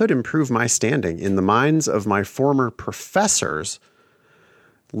and could improve my standing in the minds of my former professors,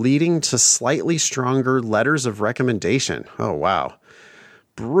 leading to slightly stronger letters of recommendation. Oh, wow.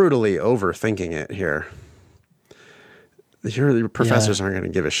 Brutally overthinking it here. Your professors aren't going to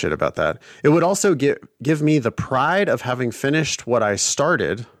give a shit about that. It would also give me the pride of having finished what I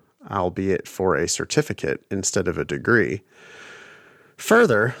started, albeit for a certificate instead of a degree.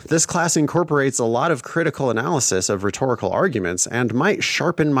 Further, this class incorporates a lot of critical analysis of rhetorical arguments and might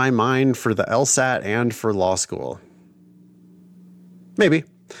sharpen my mind for the LSAT and for law school. Maybe.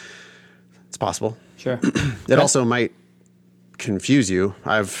 It's possible. Sure. It also might confuse you.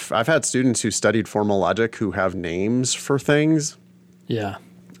 I've had students who studied formal logic who have names for things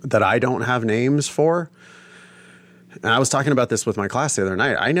that I don't have names for. And I was talking about this with my class the other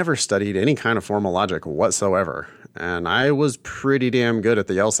night. I never studied any kind of formal logic whatsoever. And I was pretty damn good at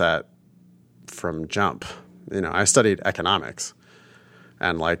the LSAT from jump. You know, I studied economics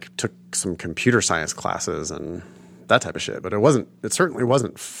and like took some computer science classes and that type of shit. But it certainly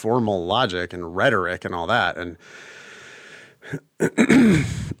wasn't formal logic and rhetoric and all that. And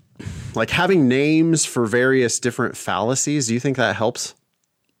like having names for various different fallacies, do you think that helps?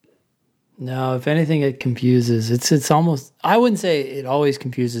 No, if anything, it confuses. It's almost, I wouldn't say it always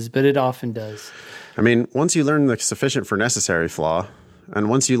confuses, but it often does. I mean, once you learn the sufficient for necessary flaw, and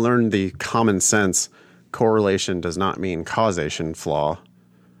once you learn the common sense correlation does not mean causation flaw,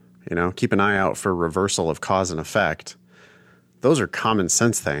 you know, keep an eye out for reversal of cause and effect. Those are common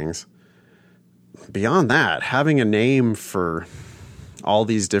sense things. Beyond that, having a name for all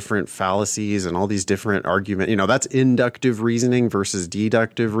these different fallacies and all these different arguments, you know, that's inductive reasoning versus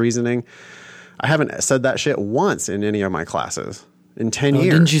deductive reasoning. I haven't said that shit once in any of my classes in 10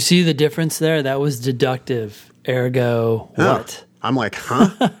 years. Didn't you see the difference there? That was deductive. Ergo, what? I'm like,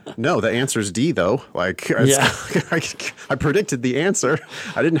 huh? No, the answer's D, though. Like, I predicted the answer.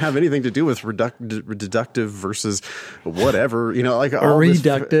 I didn't have anything to do with deductive versus whatever, you know, like or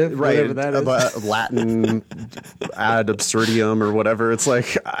reductive, right? Whatever that is. Latin ad absurdum or whatever. It's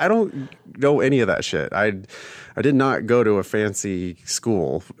like I don't know any of that shit. I did not go to a fancy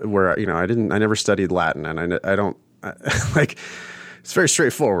school where I never studied Latin, and I don't like. It's very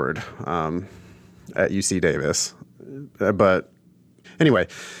straightforward at UC Davis, but. Anyway,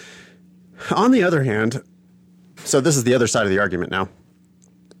 on the other hand, so this is the other side of the argument now.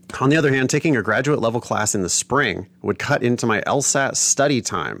 On the other hand, taking a graduate level class in the spring would cut into my LSAT study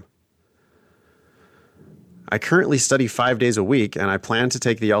time. I currently study 5 days a week, and I plan to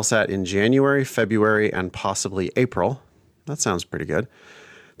take the LSAT in January, February, and possibly April. That sounds pretty good.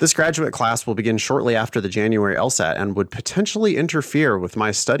 This graduate class will begin shortly after the January LSAT and would potentially interfere with my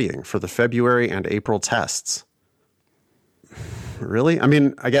studying for the February and April tests. Really? I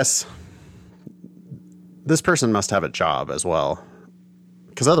mean, I guess this person must have a job as well.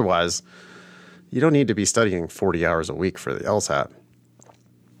 Because otherwise, you don't need to be studying 40 hours a week for the LSAT.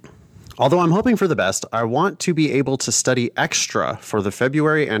 Although I'm hoping for the best, I want to be able to study extra for the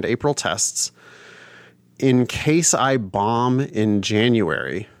February and April tests in case I bomb in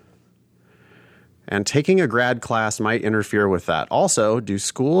January. And taking a grad class might interfere with that. Also, do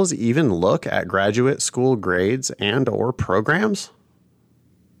schools even look at graduate school grades and or programs?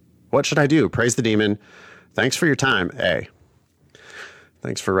 What should I do? Praise the demon. Thanks for your time, A.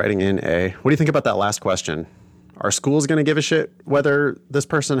 Thanks for writing in, A. What do you think about that last question? Are schools going to give a shit whether this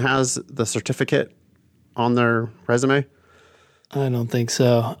person has the certificate on their resume? I don't think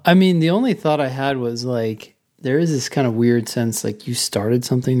so. I mean, the only thought I had was like, there is this kind of weird sense like you started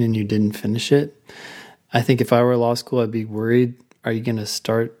something and you didn't finish it. I think if I were law school, I'd be worried. Are you going to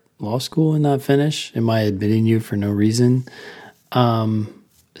start law school and not finish? Am I admitting you for no reason?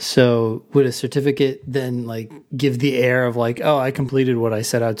 So would a certificate then like give the air of like, oh, I completed what I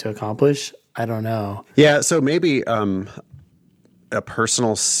set out to accomplish? I don't know. Yeah. So maybe a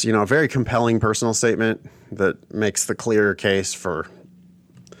personal, a very compelling personal statement that makes the clear case for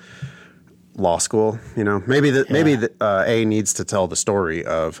law school. Maybe A needs to tell the story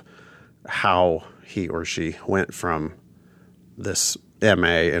of how he or she went from this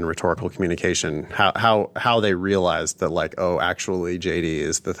MA in rhetorical communication, how they realized that like, oh, actually JD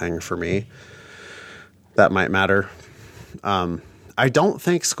is the thing for me. That might matter. I don't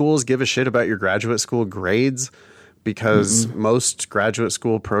think schools give a shit about your graduate school grades because most graduate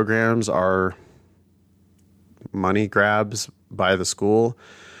school programs are money grabs by the school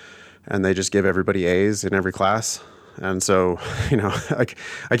and they just give everybody A's in every class. And so,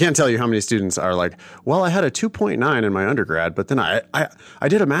 I can't tell you how many students are like, well, I had a 2.9 in my undergrad, but then I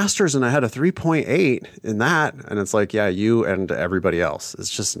did a master's and I had a 3.8 in that. And it's like, yeah, you and everybody else. It's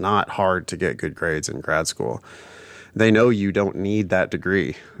just not hard to get good grades in grad school. They know you don't need that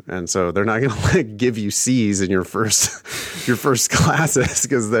degree. And so they're not going to like give you C's in your first classes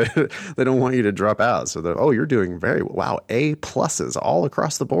because they don't want you to drop out. So they're, oh, you're doing very wow, A pluses all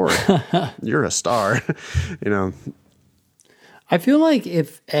across the board. You're a star, I feel like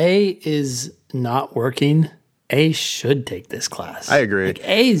if A is not working, A should take this class. I agree. Like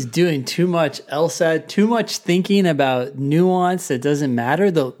A is doing too much LSAT, too much thinking about nuance that doesn't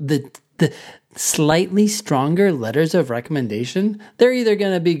matter. The slightly stronger letters of recommendation, they're either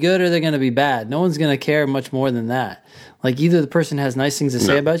going to be good or they're going to be bad. No one's going to care much more than that. Like either the person has nice things to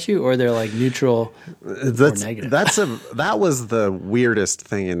say about you or they're like neutral or negative. That was the weirdest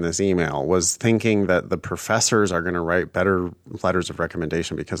thing in this email was thinking that the professors are going to write better letters of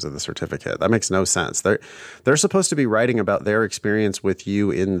recommendation because of the certificate. That makes no sense. They're supposed to be writing about their experience with you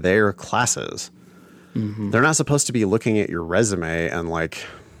in their classes. Mm-hmm. They're not supposed to be looking at your resume and like,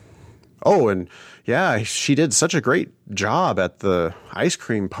 oh, and yeah, she did such a great job at the ice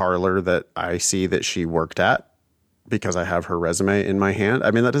cream parlor that I see that she worked at because I have her resume in my hand.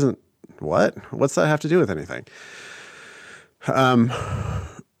 I mean, that doesn't, what's that have to do with anything?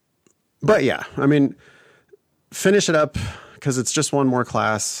 But yeah, I mean, finish it up because it's just one more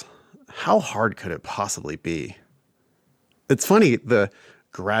class. How hard could it possibly be? It's funny, the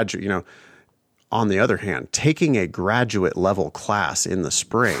graduate, on the other hand, taking a graduate level class in the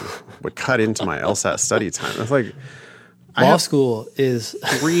spring would cut into my LSAT study time. It's like law school is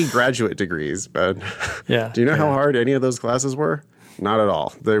 3 graduate degrees, but yeah. Do you know how hard any of those classes were? Not at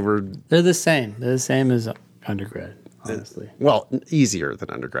all. They're the same. They're the same as undergrad, honestly. Well, easier than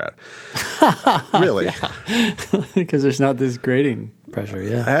undergrad. Really. Because there's not this grading pressure,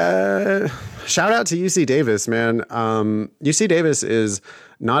 yeah. Shout out to UC Davis, man. UC Davis is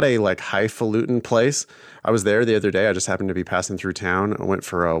not a like highfalutin place. I was there the other day. I just happened to be passing through town. I went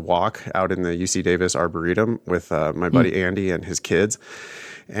for a walk out in the UC Davis Arboretum with my buddy Andy and his kids.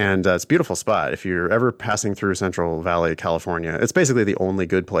 And it's a beautiful spot. If you're ever passing through Central Valley, California, it's basically the only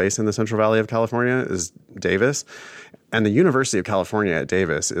good place in the Central Valley of California is Davis. And the University of California at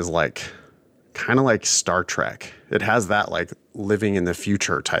Davis is like kind of like Star Trek. It has that like living in the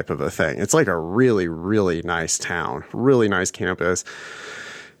future type of a thing. It's like a really, really nice town, really nice campus.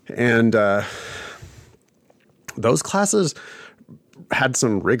 And those classes had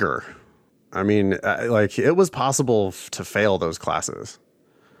some rigor. I mean, like it was possible to fail those classes.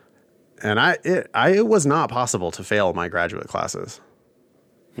 And it was not possible to fail my graduate classes.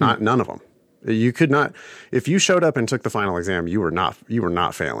 None of them. You could not, if you showed up and took the final exam, you were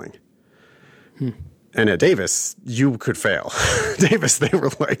not failing. And at Davis, you could fail. Davis, they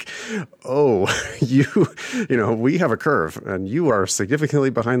were like, oh, we have a curve and you are significantly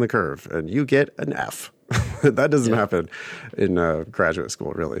behind the curve and you get an F. That doesn't happen in graduate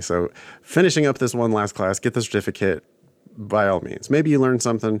school, really. So finishing up this one last class, get the certificate by all means. Maybe you learned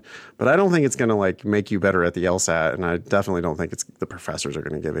something, but I don't think it's going to like make you better at the LSAT. And I definitely don't think the professors are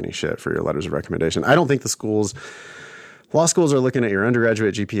going to give any shit for your letters of recommendation. I don't think law schools are looking at your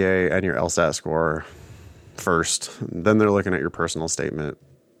undergraduate GPA and your LSAT score first. Then they're looking at your personal statement.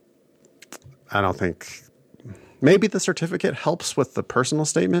 I don't think maybe the certificate helps with the personal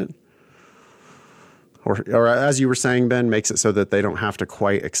statement. Or as you were saying, Ben, makes it so that they don't have to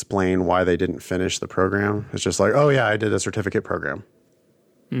quite explain why they didn't finish the program. It's just like, oh, yeah, I did a certificate program.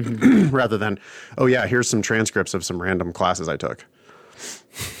 Mm-hmm. Rather than, oh, yeah, here's some transcripts of some random classes I took.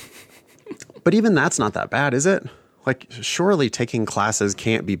 But even that's not that bad, is it? Like, surely taking classes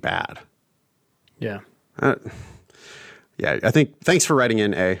can't be bad. Yeah. Yeah, I think, thanks for writing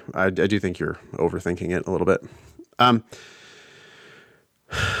in, A. I do think you're overthinking it a little bit.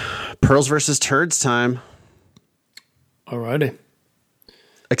 Pearls versus turds time. Alrighty.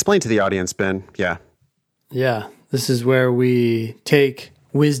 Explain to the audience, Ben. Yeah. Yeah. This is where we take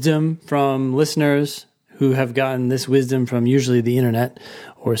wisdom from listeners who have gotten this wisdom from usually the internet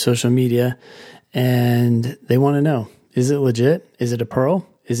or social media, and they want to know, is it legit? Is it a pearl?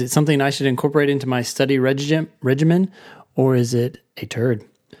 Is it something I should incorporate into my study regimen, or is it a turd?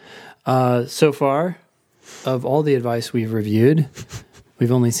 So far, of all the advice we've reviewed,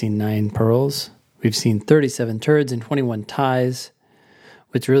 we've only seen 9 pearls. We've seen 37 turds and 21 ties,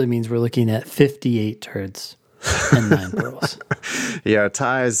 which really means we're looking at 58 turds and 9 pearls. Yeah,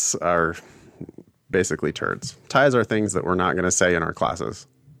 ties are basically turds. Ties are things that we're not going to say in our classes.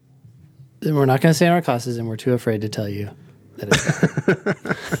 We're not going to say in our classes, and we're too afraid to tell you that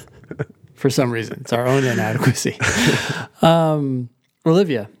it's bad. For some reason. It's our own inadequacy.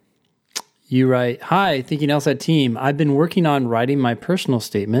 Olivia, you write, "Hi, Thinking LSAT team. I've been working on writing my personal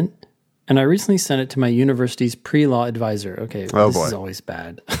statement, and I recently sent it to my university's pre-law advisor." Okay, this is always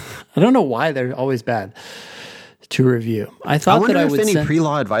bad. I don't know why they're always bad to review. I thought that I would if any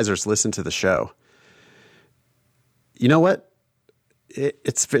pre-law advisors listen to the show. You know what?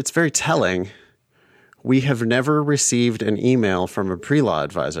 It's very telling. We have never received an email from a pre-law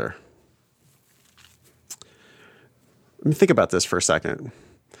advisor. Let me think about this for a second.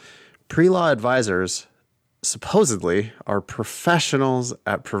 Pre-law advisors supposedly are professionals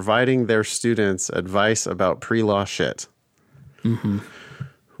at providing their students advice about pre-law shit. Mm-hmm.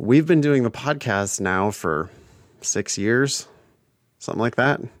 We've been doing the podcast now for 6 years, something like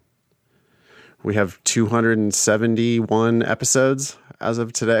that. We have 271 episodes as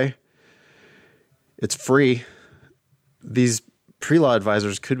of today. It's free. These pre-law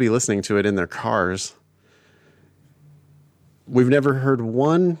advisors could be listening to it in their cars. We've never heard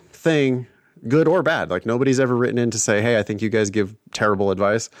one thing, good or bad. Like, nobody's ever written in to say, hey, I think you guys give terrible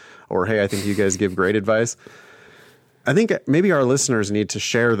advice, or hey, I think you guys give great advice. I think maybe our listeners need to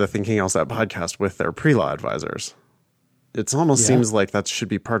share the Thinking LSAT podcast with their pre-law advisors. It almost seems like that should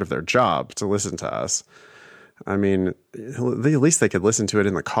be part of their job, to listen to us. I mean, at least they could listen to it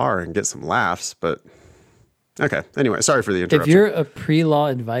in the car and get some laughs, but okay. Anyway, sorry for the interruption. If you're a pre-law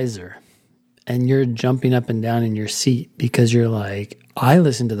advisor and you're jumping up and down in your seat because you're like, I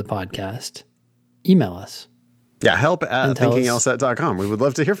listened to the podcast, email us. Yeah, help at thinkinglsat.com. We would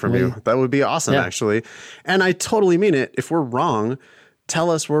love to hear from you. That would be awesome, actually. And I totally mean it. If we're wrong,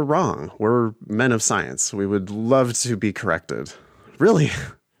 tell us we're wrong. We're men of science. We would love to be corrected. Really.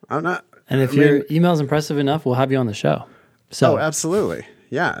 I'm not. And if your email's impressive enough, we'll have you on the show. So, absolutely.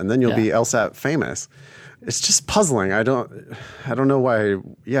 Yeah. And then you'll be LSAT famous. It's just puzzling. I don't know why.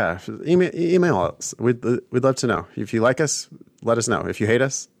 Yeah. Email us. We'd love to know. If you like us, let us know. If you hate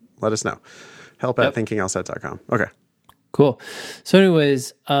us, let us know. Help at thinkinglsat.com. Okay. Cool. So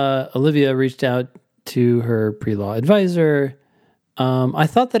anyways, Olivia reached out to her pre-law advisor. I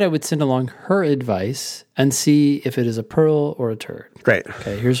thought that I would send along her advice and see if it is a pearl or a turd. Great.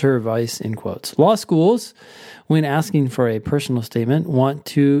 Okay, here's her advice in quotes. Law schools, when asking for a personal statement,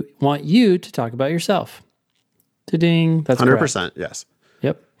 want you to talk about yourself. Ta-ding. That's 100%. Correct. Yes.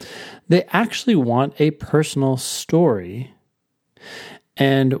 Yep. They actually want a personal story.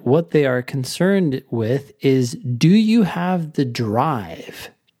 And what they are concerned with is, do you have the drive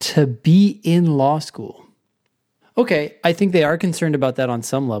to be in law school? Okay, I think they are concerned about that on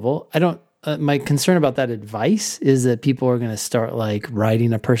some level. My concern about that advice is that people are going to start like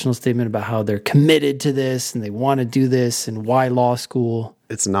writing a personal statement about how they're committed to this and they want to do this and why law school.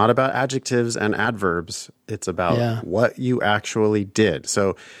 It's not about adjectives and adverbs. It's about what you actually did.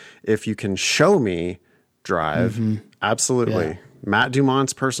 So if you can show me drive, absolutely. Yeah. Matt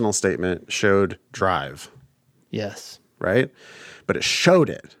Dumont's personal statement showed drive. Yes. Right? But it showed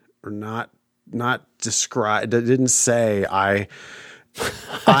it, or not described. It didn't say I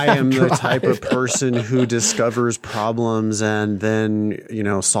am the type of person who discovers problems and then,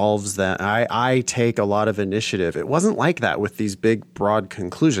 solves them. I take a lot of initiative. It wasn't like that with these big, broad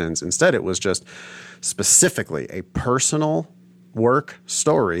conclusions. Instead, it was just specifically a personal work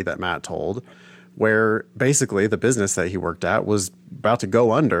story that Matt told, where basically the business that he worked at was about to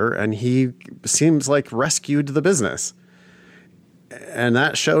go under, and he seems like rescued the business. And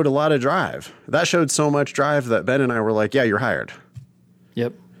that showed a lot of drive. That showed so much drive that Ben and I were like, yeah, you're hired.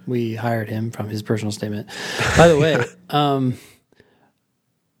 Yep. We hired him from his personal statement. By the way,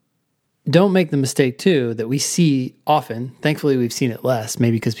 don't make the mistake, too, that we see often. Thankfully, we've seen it less,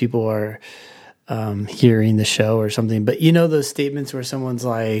 maybe because people are hearing the show or something. But those statements where someone's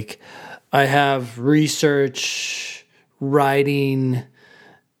like, I have research, writing,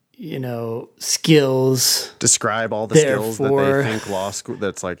 skills. Describe all the skills that they think law school,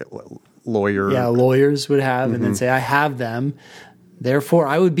 that's like lawyer. Yeah, lawyers would have, and then say, I have them. Therefore,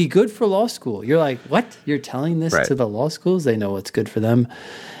 I would be good for law school. You're like, what? You're telling this Right. to the law schools? They know what's good for them.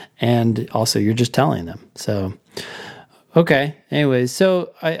 And also, you're just telling them. So, okay. Anyways,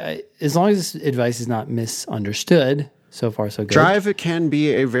 so I as long as this advice is not misunderstood, so far so good. Drive can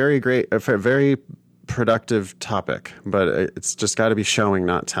be a very productive topic, but it's just got to be showing,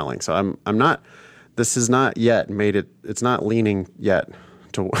 not telling. So I'm not. This is not yet made it. It's not leaning yet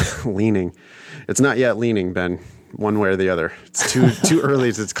to leaning. It's not yet leaning, Ben, one way or the other. It's too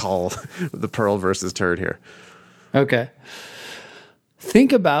early to call the pearl versus turd here. Okay.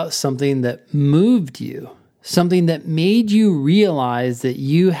 Think about something that moved you, something that made you realize that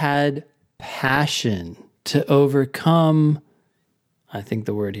you had passion to overcome. I think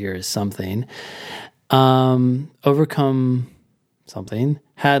the word here is something. Overcome something,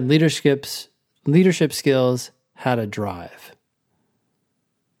 had leadership skills, had a drive.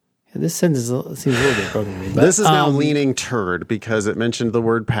 This sentence seems a little bit broken to me. But, This is now leaning turd because it mentioned the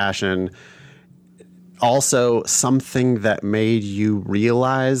word passion. Also, something that made you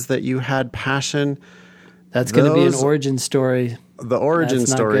realize that you had passion. that's going to be an those- origin story. The origin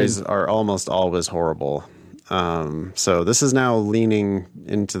That's not stories good. are almost always horrible. So this is now leaning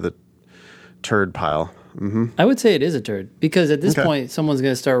into the turd pile. I would say it is a turd because at this point, someone's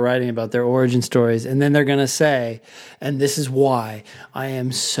going to start writing about their origin stories and then they're going to say, and this is why I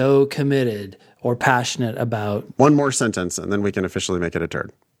am so committed or passionate about. One more sentence, and then we can officially make it a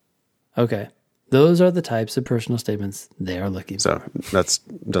turd. Okay. Those are the types of personal statements they are looking for. So that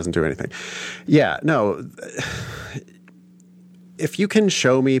doesn't do anything. Yeah, no. If you can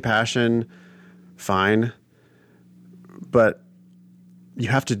show me passion, fine. But you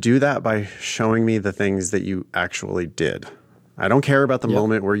have to do that by showing me the things that you actually did. I don't care about the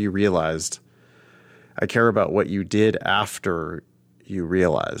moment where you realized. I care about what you did after you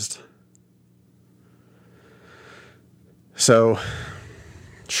realized. So,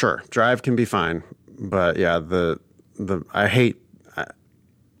 sure, drive can be fine, but yeah, I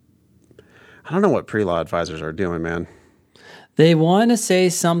don't know what pre-law advisors are doing, man. They want to say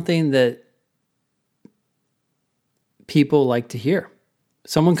something that people like to hear.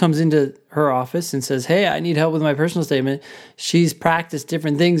 Someone comes into her office and says, hey, I need help with my personal statement. She's practiced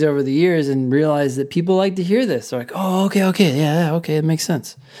different things over the years and realized that people like to hear this. They're like, oh, okay, yeah, okay, it makes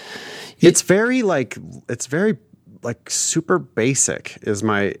sense. It's very super basic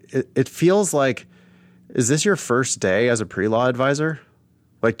it feels like, is this your first day as a pre-law advisor?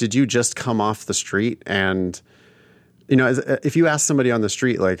 Like, did you just come off the street and, if you ask somebody on the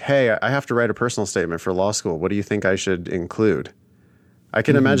street, like, hey, I have to write a personal statement for law school. What do you think I should include? I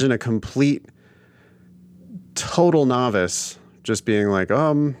can imagine a complete, total novice just being like,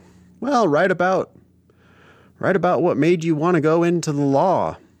 well, write about what made you want to go into the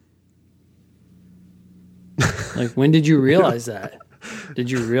law. Like, when did you realize that?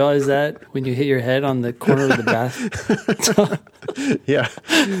 Did you realize that when you hit your head on the corner of the bath? Yeah.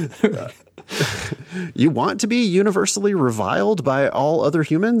 You want to be universally reviled by all other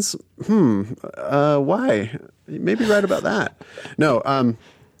humans? Why? Maybe write about that. No,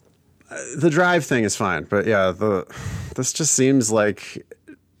 the drive thing is fine, but yeah, this just seems like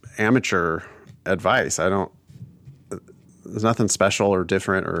amateur advice. There's nothing special or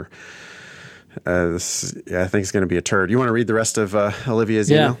different or I think it's going to be a turd. You want to read the rest of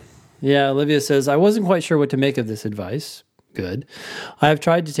Olivia's email? Yeah, Olivia says, I wasn't quite sure what to make of this advice. Good. I have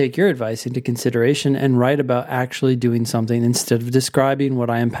tried to take your advice into consideration and write about actually doing something instead of describing what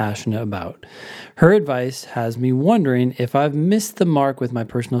I am passionate about. Her advice has me wondering if I've missed the mark with my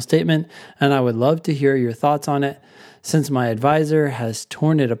personal statement, and I would love to hear your thoughts on it. Since my advisor has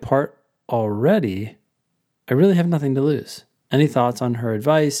torn it apart already, I really have nothing to lose. Any thoughts on her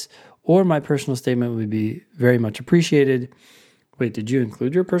advice or my personal statement would be very much appreciated. Wait, did you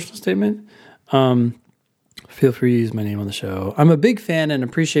include your personal statement? Feel free to use my name on the show. I'm a big fan and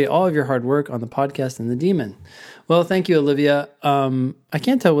appreciate all of your hard work on the podcast and the Demon. Well, thank you, Olivia. I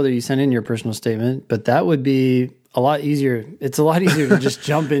can't tell whether you sent in your personal statement, but that would be a lot easier. It's a lot easier to just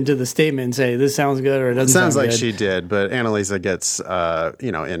jump into the statement and say, this sounds good or it doesn't Sounds sound like good. she did, but Annalisa gets,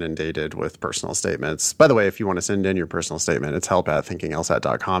 inundated with personal statements. By the way, if you want to send in your personal statement, it's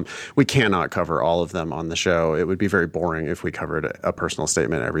help@thinkinglsat.com. We cannot cover all of them on the show. It would be very boring if we covered a personal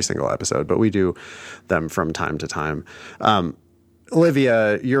statement every single episode, but we do them from time to time.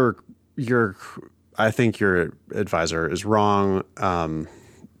 Olivia, I think your advisor is wrong.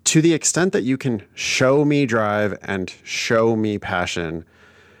 To the extent that you can show me drive and show me passion,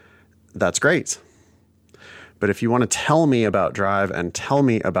 that's great. But if you want to tell me about drive and tell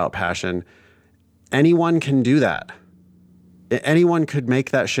me about passion, anyone can do that. Anyone could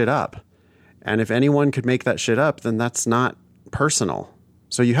make that shit up. And if anyone could make that shit up, then that's not personal.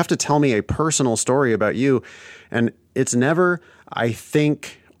 So you have to tell me a personal story about you. And it's never, I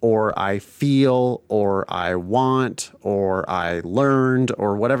think, or I feel, or I want, or I learned,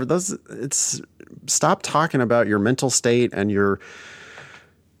 or whatever. Stop talking about your mental state and you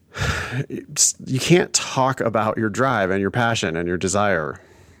can't talk about your drive and your passion and your desire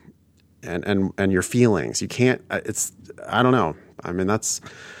and your feelings. You can't, I don't know. I mean,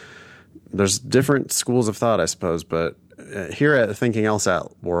 there's different schools of thought, I suppose, but here at Thinking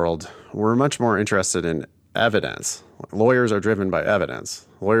LSAT World, we're much more interested in evidence. Lawyers are driven by evidence.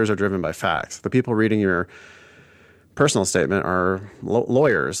 Lawyers are driven by facts. The people reading your personal statement are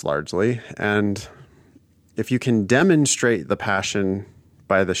lawyers largely. And if you can demonstrate the passion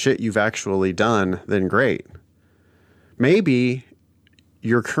by the shit you've actually done, then great. Maybe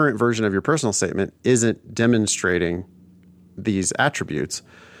your current version of your personal statement isn't demonstrating these attributes.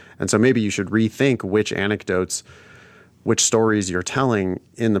 And so maybe you should rethink which anecdotes, which stories you're telling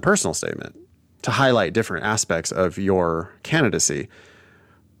in the personal statement to highlight different aspects of your candidacy.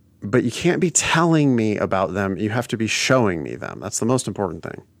 But you can't be telling me about them. You have to be showing me them. That's the most important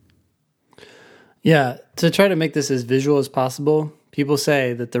thing. Yeah. To try to make this as visual as possible, people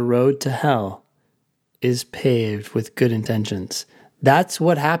say that the road to hell is paved with good intentions. That's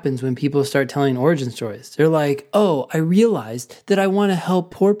what happens when people start telling origin stories. They're like, oh, I realized that I want to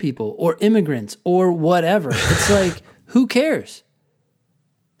help poor people or immigrants or whatever. It's like, who cares?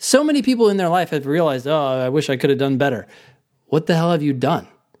 So many people in their life have realized, oh, I wish I could have done better. What the hell have you done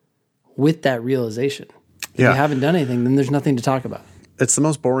with that realization? If you haven't done anything, then there's nothing to talk about. It's the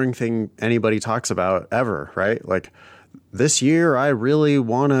most boring thing anybody talks about ever, right? Like, this year, I really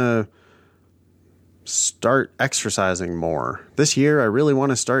want to start exercising more. This year, I really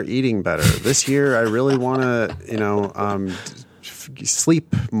want to start eating better. This year, I really want to,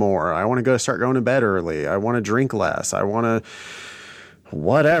 sleep more. I want to start going to bed early. I want to drink less. I want to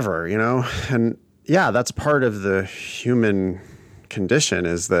whatever, And yeah, that's part of the human condition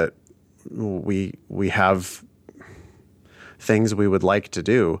is that we have things we would like to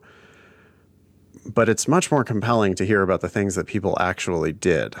do. But it's much more compelling to hear about the things that people actually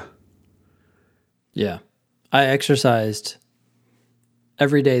did. Yeah. I exercised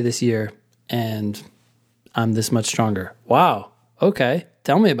every day this year and I'm this much stronger. Wow. Okay.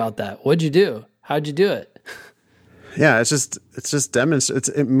 Tell me about that. What'd you do? How'd you do it? Yeah, it's just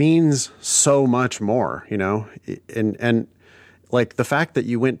it means so much more, and like the fact that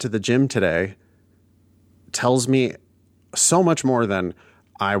you went to the gym today tells me so much more than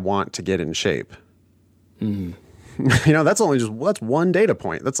I want to get in shape. Mm-hmm. That's one data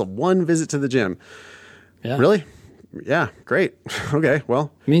point. That's one visit to the gym. Yeah. Really? Yeah. Great. Okay.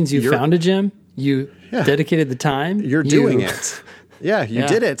 Well, it means you found a gym. You dedicated the time. You're doing it. Yeah. You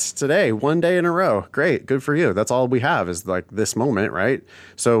did it today, one day in a row. Great. Good for you. That's all we have is like this moment, right?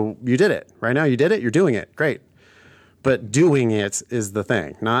 So you did it right now. You did it. You're doing it. Great. But doing it is the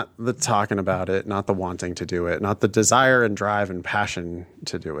thing, not the talking about it, not the wanting to do it, not the desire and drive and passion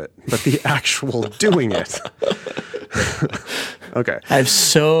to do it, but the actual doing it. Okay. I have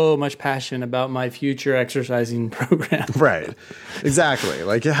so much passion about my future exercising program. Right. Exactly.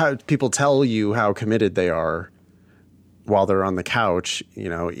 Like how people tell you how committed they are while they're on the couch,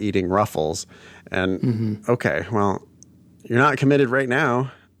 eating Ruffles. And okay, well, you're not committed right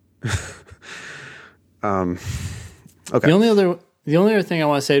now. Okay. The only other thing I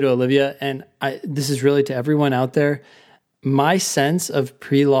want to say to Olivia, and this is really to everyone out there, my sense of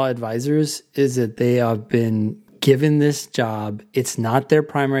pre-law advisors is that they have been given this job. It's not their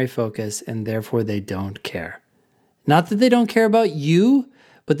primary focus, and therefore they don't care. Not that they don't care about you,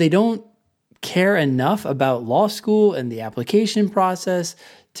 but they don't care enough about law school and the application process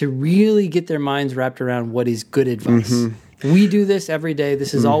to really get their minds wrapped around what is good advice. Mm-hmm. We do this every day.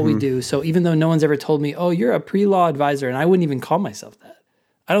 This is all we do. So even though no one's ever told me, oh, you're a pre-law advisor, and I wouldn't even call myself that.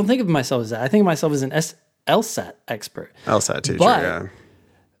 I don't think of myself as that. I think of myself as an LSAT expert. LSAT teacher, but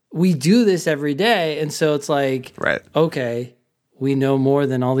we do this every day. And so it's like, right. Okay, we know more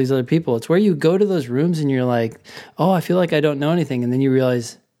than all these other people. It's where you go to those rooms and you're like, oh, I feel like I don't know anything. And then you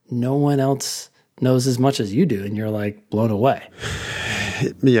realize no one else knows as much as you do. And you're like blown away.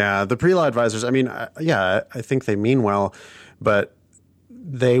 Yeah, the pre-law advisors, I think they mean well, but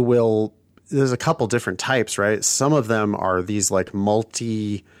they will, there's a couple different types, right? Some of them are these like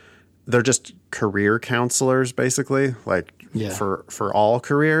they're just career counselors, basically, for all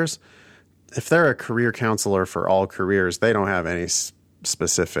careers. If they're a career counselor for all careers, they don't have any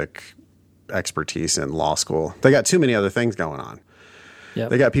specific expertise in law school. They got too many other things going on. Yep.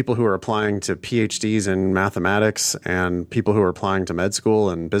 They got people who are applying to PhDs in mathematics and people who are applying to med school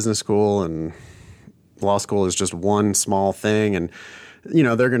and business school and law school is just one small thing, and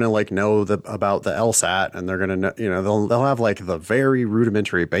they're going to like know about the LSAT, and they're going to know, they'll have like the very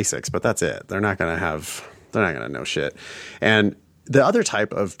rudimentary basics, but that's it. They're not going to know shit. And the other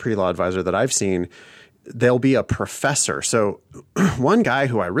type of pre-law advisor that I've seen, they'll be a professor. So one guy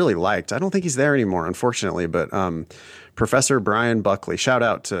who I really liked, I don't think he's there anymore, unfortunately, but Professor Brian Buckley, shout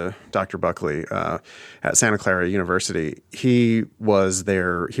out to Dr. Buckley at Santa Clara University. He was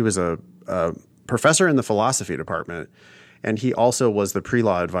a professor in the philosophy department, and he also was the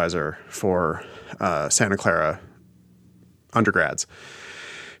pre-law advisor for Santa Clara undergrads.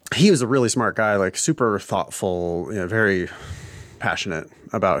 He was a really smart guy, like super thoughtful, very passionate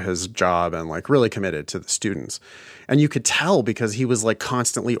about his job and like really committed to the students. And you could tell because he was like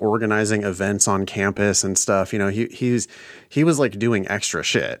constantly organizing events on campus and stuff. He was like doing extra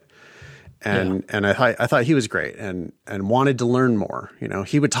shit. And I thought he was great and wanted to learn more.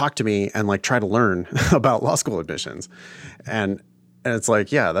 He would talk to me and like try to learn about law school admissions. And it's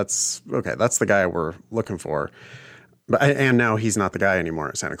like, yeah, that's okay. That's the guy we're looking for. And now he's not the guy anymore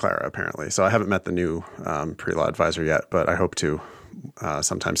at Santa Clara, apparently. So I haven't met the new pre-law advisor yet, but I hope to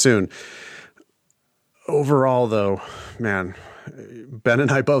sometime soon. Overall, though, man, Ben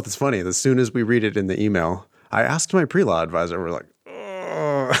and I both, it's funny, as soon as we read it in the email, I asked my pre-law advisor, we're like,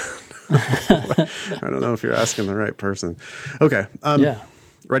 oh, I don't know if you're asking the right person. Okay.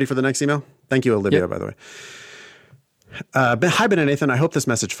 Ready for the next email? Thank you, Olivia, by the way. Hi, Ben and Nathan. I hope this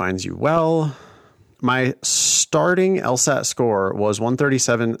message finds you well. My starting LSAT score was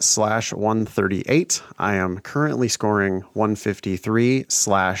 137/138. I am currently scoring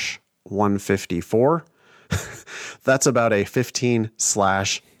 153/154. That's about a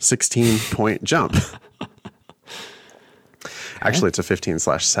 15/16 point jump. Actually, it's a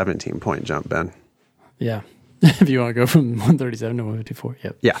 15/17 point jump, Ben. Yeah. If you want to go from 137 to 154.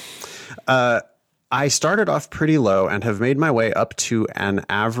 Yep. Yeah. I started off pretty low and have made my way up to an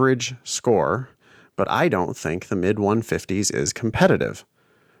average score, but I don't think the mid 150s is competitive.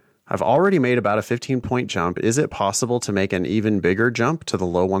 I've already made about a 15-point jump. Is it possible to make an even bigger jump to the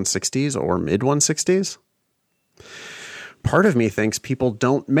low 160s or mid 160s? Part of me thinks people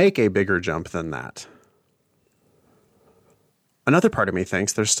don't make a bigger jump than that. Another part of me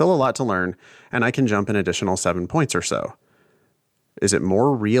thinks there's still a lot to learn and I can jump an additional 7 points or so. Is it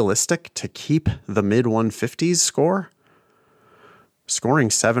more realistic to keep the mid 150s score? Scoring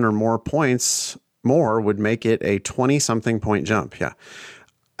 7 or more points more would make it a 20-something point jump. Yeah.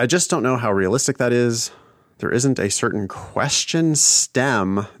 I just don't know how realistic that is. There isn't a certain question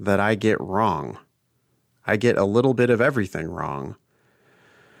stem that I get wrong. I get a little bit of everything wrong.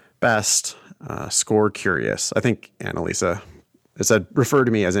 Best, score curious. I think Annalisa, it said, refer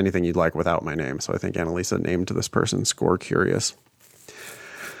to me as anything you'd like without my name. So I think Annalisa named this person Score Curious.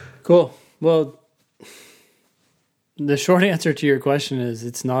 Cool. Well, the short answer to your question is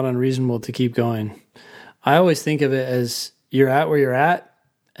it's not unreasonable to keep going. I always think of it as you're at where you're at,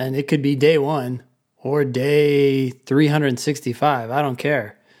 and it could be day 1 or day 365. I don't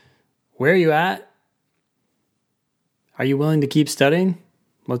care. Where are you at? Are you willing to keep studying?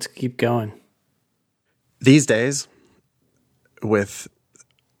 Let's keep going. These days, with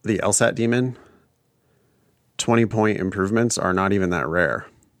the LSAT demon, 20-point improvements are not even that rare.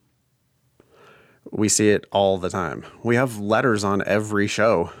 We see it all the time. We have letters on every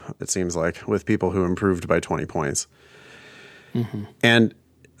show, it seems like, with people who improved by 20 points. Mm-hmm. And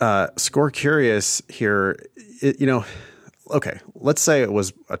Score Curious here, okay, let's say it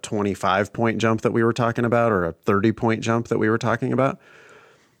was a 25-point jump that we were talking about or a 30-point jump that we were talking about.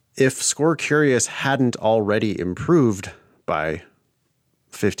 If Score Curious hadn't already improved by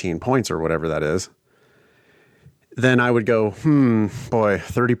 15 points or whatever that is, then I would go, boy,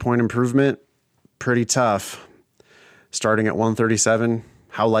 30-point improvement, pretty tough. Starting at 137,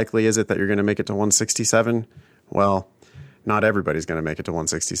 how likely is it that you're going to make it to 167? Well, not everybody's going to make it to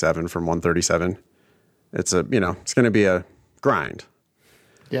 167 from 137. It's it's going to be a grind.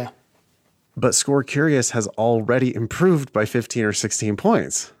 Yeah. But Score Curious has already improved by 15 or 16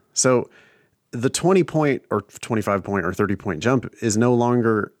 points. So the 20-point or 25-point or 30-point jump is no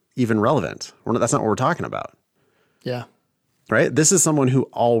longer even relevant. That's not what we're talking about. Yeah. Right? This is someone who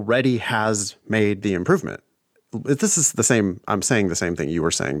already has made the improvement. This is the same. I'm saying the same thing you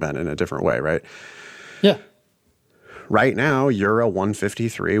were saying, Ben, in a different way, right? Yeah. Right now, you're a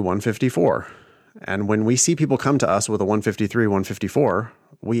 153, 154. And when we see people come to us with a 153, 154,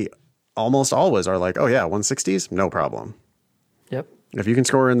 we almost always are like, oh yeah, 160s, no problem. Yep. If you can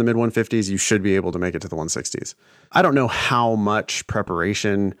score in the mid 150s, you should be able to make it to the 160s. I don't know how much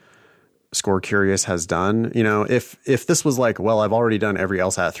preparation Score Curious has done. If this was like, well, I've already done every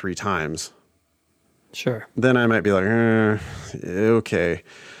LSAT 3 times, Sure. then I might be like, okay,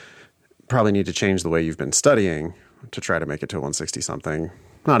 probably need to change the way you've been studying to try to make it to 160 something.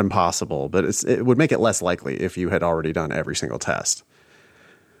 Not impossible, but it would make it less likely if you had already done every single test.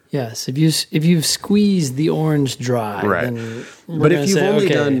 Yes, if you've squeezed the orange dry, Right. then But if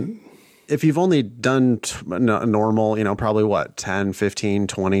you've only done normal, probably what, 10, 15,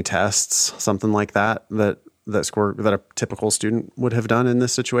 20 tests, something like that a typical student would have done in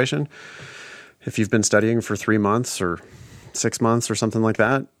this situation. If you've been studying for 3 months or 6 months or something like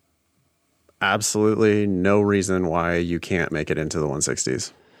that, absolutely no reason why you can't make it into the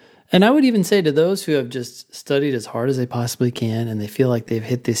 160s. And I would even say to those who have just studied as hard as they possibly can and they feel like they've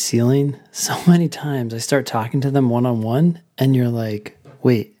hit this ceiling, so many times I start talking to them one-on-one and you're like,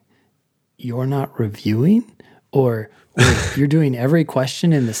 wait, you're not reviewing? Or wait, you're doing every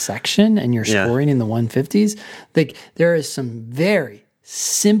question in the section and you're scoring in the 150s? Like, there is some very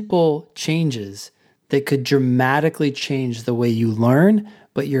simple changes that could dramatically change the way you learn,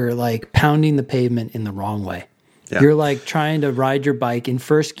 but you're like pounding the pavement in the wrong way. Yeah. You're like trying to ride your bike in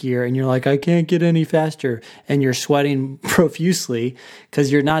first gear and you're like, I can't get any faster. And you're sweating profusely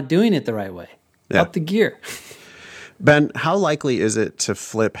because you're not doing it the right way. Yeah. Up the gear. Ben, how likely is it to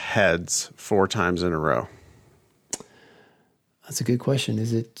flip heads 4 times in a row? That's a good question.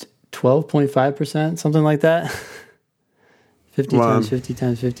 Is it 12.5%, something like that? 50 times 50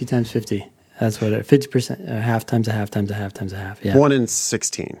 times 50 times 50. That's what 50%, half times a half times a half times a half. Yeah. 1 in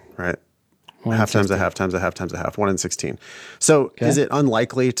 16, right? Half times a half times a half times a half. 1 in 16. So is it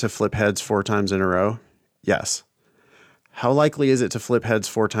unlikely to flip heads 4 times in a row? Yes. How likely is it to flip heads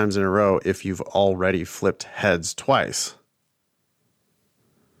 4 times in a row if you've already flipped heads twice?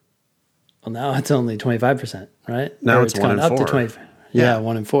 Well, now it's only 25%, right? Now it's 1 in 4. Up to 20. Yeah,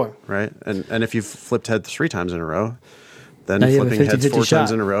 1 in 4. Right. And if you've flipped heads 3 times in a row, then now flipping heads 4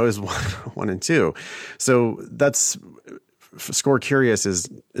 times in a row is 1 in 2. So that's Score Curious is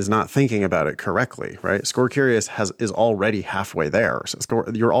not thinking about it correctly, right? Score Curious is already halfway there. So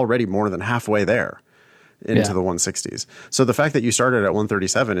you're already more than halfway there into the 160s. So the fact that you started at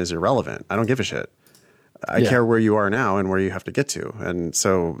 137 is irrelevant. I don't give a shit. I care where you are now and where you have to get to. And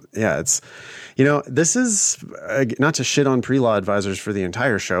so, it's, this is not to shit on pre-law advisors for the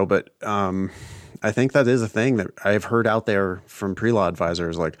entire show, but I think that is a thing that I've heard out there from pre-law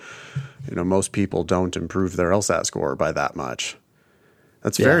advisors. Like, most people don't improve their LSAT score by that much.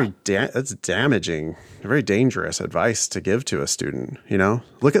 That's that's damaging, very dangerous advice to give to a student.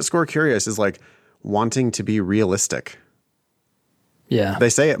 Look at Score Curious as like wanting to be realistic. Yeah. They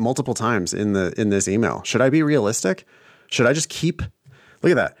say it multiple times in this email. Should I be realistic? Should I just look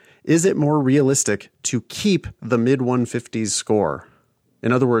at that. Is it more realistic to keep the mid 150s score?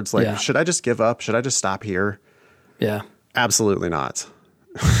 In other words, should I just give up? Should I just stop here? Yeah. Absolutely not.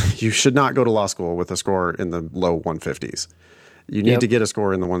 You should not go to law school with a score in the low 150s. You need to get a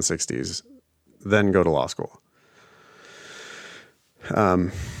score in the 160s, then go to law school.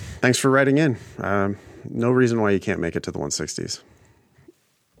 Thanks for writing in. No reason why you can't make it to the 160s.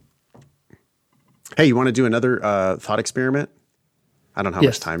 Hey, you want to do another thought experiment? I don't know how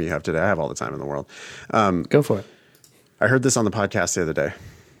much time you have today. I have all the time in the world. Go for it. I heard this on the podcast the other day.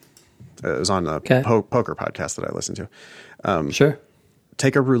 It was on a poker podcast that I listened to. Sure.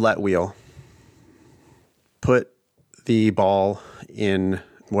 Take a roulette wheel, put the ball in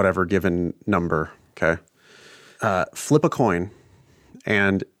whatever given number, okay? Flip a coin,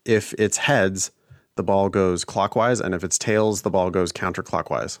 and if it's heads, the ball goes clockwise, and if it's tails, the ball goes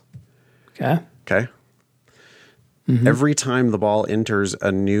counterclockwise. Okay. Mm-hmm. Every time the ball enters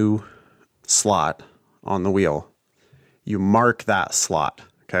a new slot on the wheel, you mark that slot,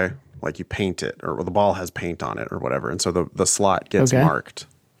 okay? Like you paint it, or the ball has paint on it or whatever. And so the slot gets marked.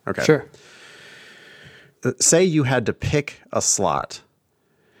 Okay. Sure. Say you had to pick a slot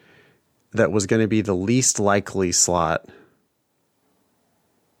that was going to be the least likely slot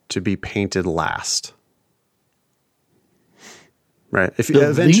to be painted last. Right. If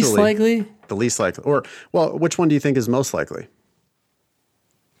the least likely? The least likely. Or, well, which one do you think is most likely?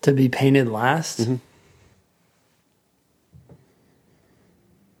 To be painted last? Mm-hmm.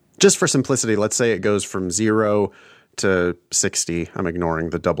 Just for simplicity, let's say it goes from 0 to 60. I'm ignoring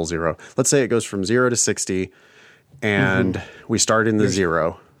the double 0. Let's say it goes from 0 to 60, and we start in the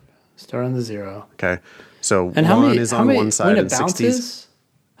 0. Start on the 0. Okay. So and 1 is on one side and 60 is...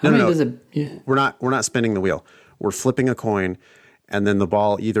 We're not spinning the wheel. We're flipping a coin, and then the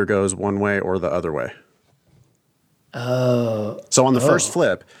ball either goes one way or the other way. Oh. So on the first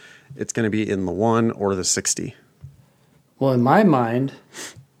flip, it's going to be in the 1 or the 60. Well, in my mind,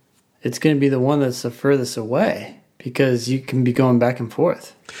 it's going to be the one that's the furthest away. because you can be going back and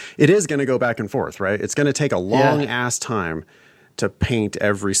forth. It is going to go back and forth, right? It's going to take a long ass time to paint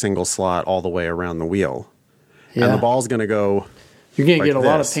every single slot all the way around the wheel. Yeah. And the ball's going to go You're going to get a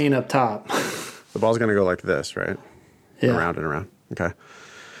lot of paint up top. The ball's going to go like this, right? Yeah. Around and around. Okay.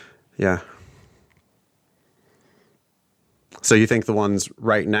 Yeah. So you think the ones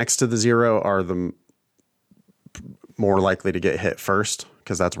right next to the 0 are the more likely to get hit first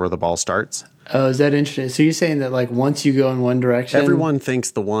because that's where the ball starts? Oh, is that interesting? So you're saying that like once you go in one direction, everyone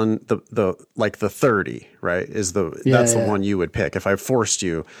thinks the one the like the 30, right, is the one you would pick. If I forced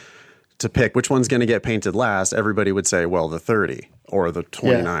you to pick which one's going to get painted last, everybody would say, well, the 30 or the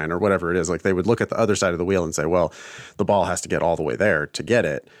 29 or whatever it is. Like they would look at the other side of the wheel and say, well, the ball has to get all the way there to get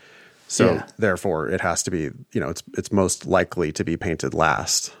it. So therefore it has to be, it's most likely to be painted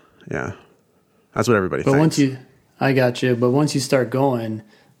last. Yeah. That's what everybody thinks. I got you. But once you start going,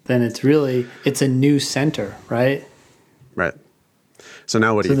 then it's a new center, right? Right. So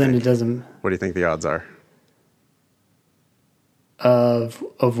now what do you think? So then it doesn't. What do you think the odds are? Of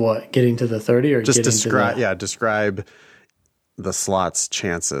what? Getting to the 30 or just describe describe the slot's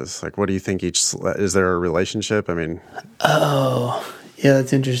chances. Like what do you think is there a relationship? I mean, yeah,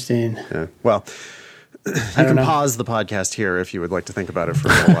 that's interesting. Yeah. Well, you can pause the podcast here if you would like to think about it for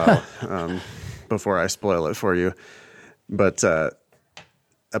a little while before I spoil it for you. But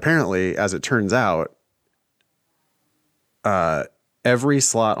apparently, as it turns out, every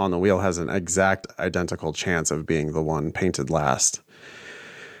slot on the wheel has an exact identical chance of being the one painted last.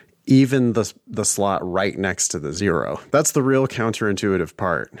 Even the slot right next to the 0. That's the real counterintuitive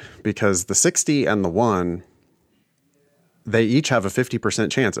part because the 60 and the 1, they each have a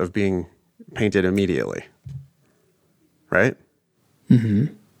 50% chance of being painted immediately. Right?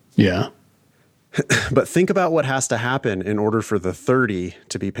 Mm-hmm. Yeah. But think about what has to happen in order for the 30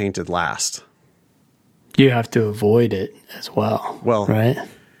 to be painted last. You have to avoid it as well. Well, right?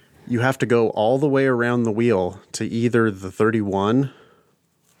 You have to go all the way around the wheel to either the 31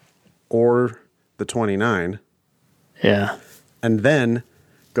 or the 29. Yeah. And then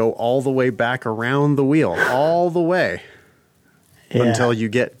go all the way back around the wheel, all the way until you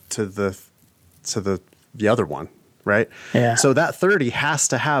get to the other one, right? Yeah. So that 30 has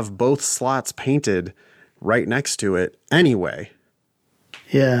to have both slots painted right next to it anyway.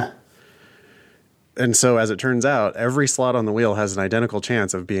 Yeah. And so as it turns out, every slot on the wheel has an identical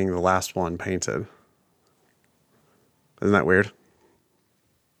chance of being the last one painted. Isn't that weird?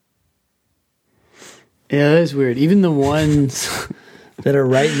 Yeah, that is weird. Even the ones that are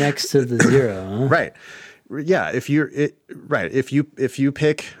right next to the 0, huh? Right. Yeah, if you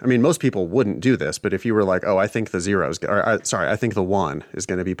pick, I mean, most people wouldn't do this, but if you were like, oh, I think the 0 is, I think the 1 is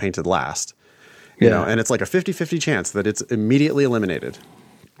going to be painted last, you know, and it's like a 50-50 chance that it's immediately eliminated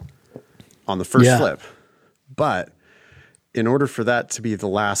on the first flip. But in order for that to be the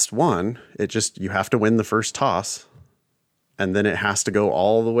last one, you have to win the first toss, and then it has to go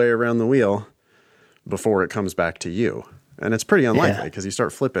all the way around the wheel before it comes back to you. And it's pretty unlikely because you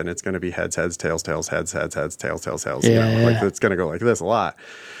start flipping, it's going to be heads, heads, tails, tails, heads, heads, heads, tails, tails, tails. Like it's going to go like this a lot.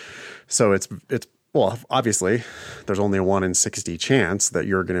 So it's well, obviously, there's only a 1 in 60 chance that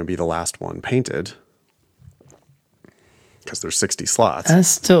you're going to be the last one painted because there's 60 slots. That's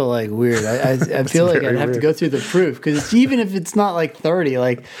still like weird. I feel like I'd have to go through the proof because even if it's not like 30,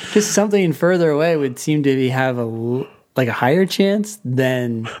 like just something further away would seem to have a higher chance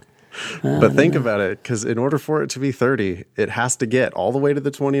than. But think about it, because in order for it to be 30, it has to get all the way to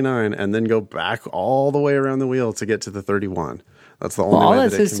the 29 and then go back all the way around the wheel to get to the 31. That's the only way all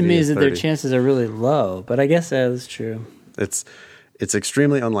that that says to me is that 30. their chances are really low, but I guess that is true. It's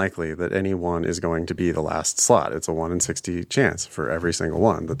extremely unlikely that anyone is going to be the last slot. It's a 1 in 60 chance for every single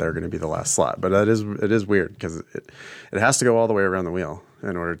one that they're going to be the last slot. But it is weird because it has to go all the way around the wheel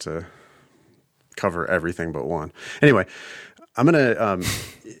in order to cover everything but one. Anyway, I'm going to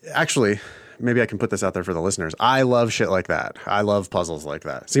actually, maybe I can put this out there for the listeners. I love shit like that. I love puzzles like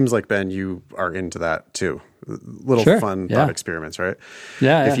that. Seems like, Ben, you are into that too. Little fun thought experiments, right?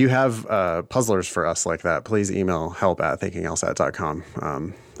 Yeah. If you have puzzlers for us like that, please email help@thinkinglsat.com.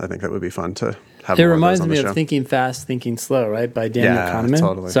 I think that would be fun to have. It reminds me of Thinking Fast, Thinking Slow, right? By Daniel Kahneman.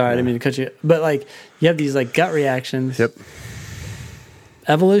 Totally. Sorry, I didn't mean to cut you. But like, you have these like gut reactions. Yep.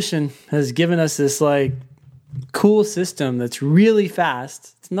 Evolution has given us this like cool system that's really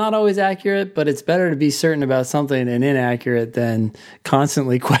fast. It's not always accurate, but it's better to be certain about something and inaccurate than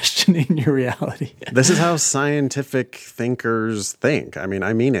constantly questioning your reality. This is how scientific thinkers think. I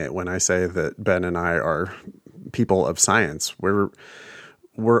mean it when I say that Ben and I are people of science. We're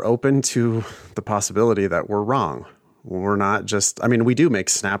open to the possibility that we're wrong. We're not just, we do make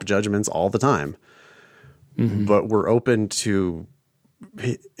snap judgments all the time, but we're open to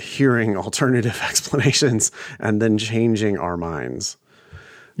hearing alternative explanations and then changing our minds.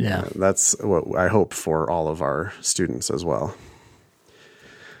 Yeah. That's what I hope for all of our students as well.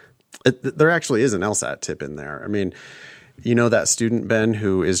 There actually is an LSAT tip in there. I mean, you know that student, Ben,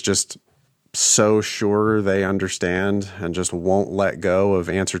 who is just so sure they understand and just won't let go of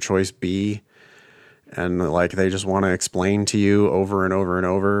answer choice B, and like they just want to explain to you over and over and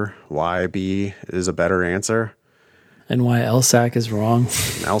over why B is a better answer. And why LSAC is wrong.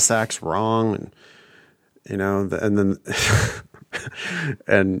 LSAC's wrong, and you know, and then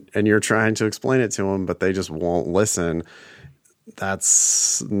and you're trying to explain it to them, but they just won't listen.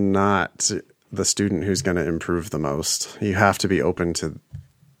 That's not the student who's going to improve the most. You have to be open to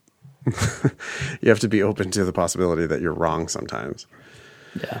you have to be open to the possibility that you're wrong sometimes.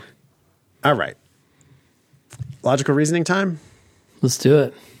 Yeah. All right. Logical reasoning time. Let's do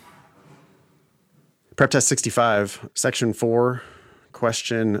it. Prep test 65, section 4,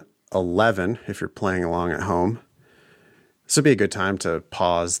 question 11, if you're playing along at home. This would be a good time to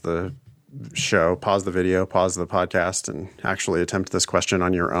pause the show, pause the video, pause the podcast, and actually attempt this question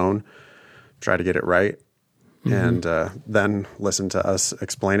on your own. Try to get it right, and then listen to us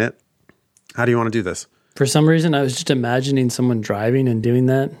explain it. How do you want to do this? For some reason, I was just imagining someone driving and doing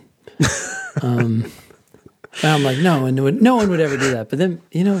that. I'm like, no one would ever do that. But then,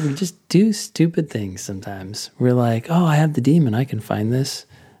 you know, we just do stupid things sometimes. We're like, oh, I have the demon. I can find this.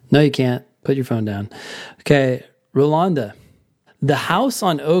 No, you can't. Put your phone down. Okay, Rolanda. The house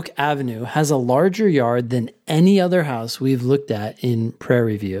on Oak Avenue has a larger yard than any other house we've looked at in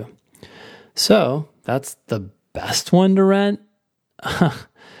Prairie View. So that's the best one to rent?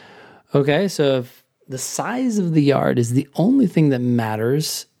 Okay, so if the size of the yard is the only thing that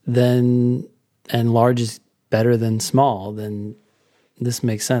matters, then and large is better than small, then this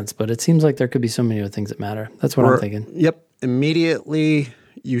makes sense. But it seems like there could be so many other things that matter. That's what I'm thinking. Yep. Immediately,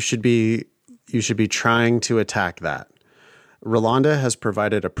 you should be trying to attack that. Rolanda has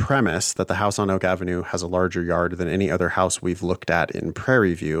provided a premise that the house on Oak Avenue has a larger yard than any other house we've looked at in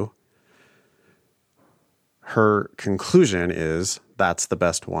Prairie View. Her conclusion is that's the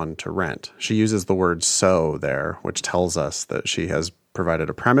best one to rent. She uses the word so there, which tells us that she has provided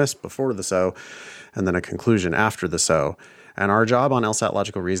a premise before the so and then a conclusion after the so. And our job on LSAT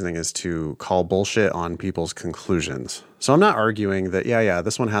logical reasoning is to call bullshit on people's conclusions. So I'm not arguing that,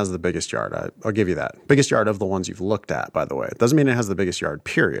 this one has the biggest yard. I'll give you that. Biggest yard of the ones you've looked at, by the way. It doesn't mean it has the biggest yard,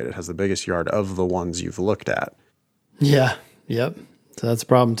 period. It has the biggest yard of the ones you've looked at. Yeah. Yep. So that's a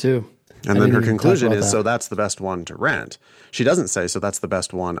problem too. And then her conclusion is, so that's the best one to rent. She doesn't say, so that's the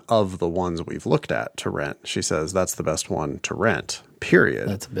best one of the ones we've looked at to rent. She says, that's the best one to rent, period.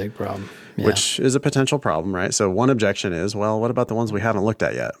 That's a big problem. Yeah. Which is a potential problem, right? So one objection is, well, what about the ones we haven't looked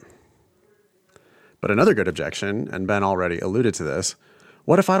at yet? But another good objection, and Ben already alluded to this,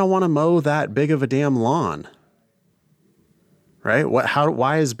 what if I don't want to mow that big of a damn lawn? Right?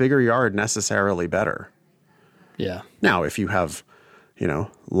 Why is bigger yard necessarily better? Yeah. Now, if you have,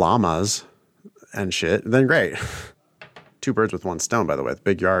 llamas and shit, then great. Two birds with one stone, by the way. The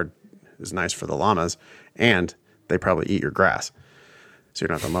big yard is nice for the llamas, and they probably eat your grass, so you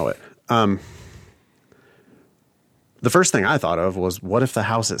don't have to mow it. The first thing I thought of was, what if the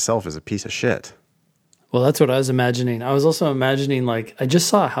house itself is a piece of shit? Well, that's what I was imagining. I was also imagining, I just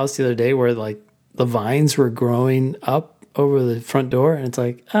saw a house the other day where, the vines were growing up over the front door, and it's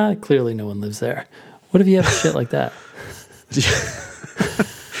like, clearly no one lives there. What if you have shit like that?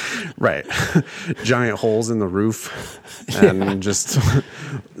 Right. Giant holes in the roof, and just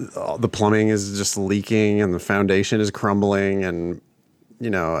the plumbing is just leaking and the foundation is crumbling, and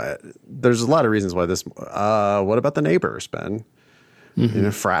there's a lot of reasons why this what about the neighbors, Ben?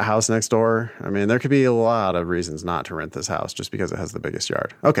 Frat house next door. I mean, there could be a lot of reasons not to rent this house just because it has the biggest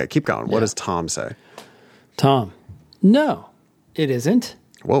yard. Okay, keep going. What does Tom say? Tom, no, it isn't.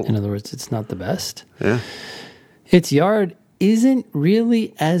 Whoa. In other words, it's not the best. Yeah. Its yard isn't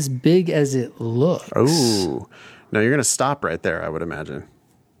really as big as it looks. Oh, no, you're going to stop right there, I would imagine.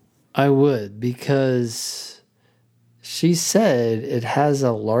 I would, because she said it has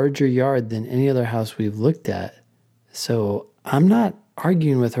a larger yard than any other house we've looked at. So I'm not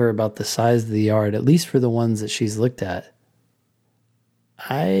arguing with her about the size of the yard, at least for the ones that she's looked at.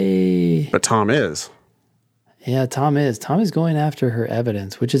 But Tom is. Yeah, Tom is. Tom is going after her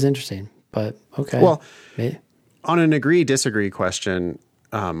evidence, which is interesting, but okay. Well, maybe. On an agree-disagree question,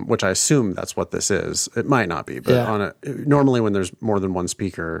 which I assume that's what this is, it might not be, but normally when there's more than one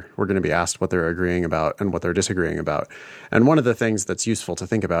speaker, we're going to be asked what they're agreeing about and what they're disagreeing about. And one of the things that's useful to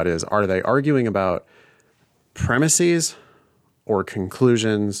think about is, are they arguing about premises or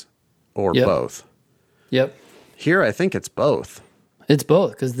conclusions or both? Yep. Here, I think it's both. It's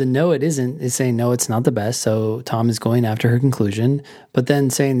both, because the no, it isn't is saying no, it's not the best. So Tom is going after her conclusion, but then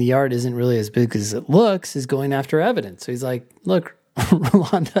saying the yard isn't really as big as it looks is going after evidence. So he's like, look,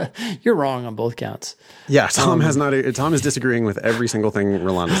 Rolanda, you're wrong on both counts. Yeah, Tom is disagreeing with every single thing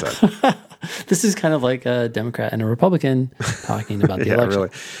Rolanda said. This is kind of like a Democrat and a Republican talking about the Yeah, election.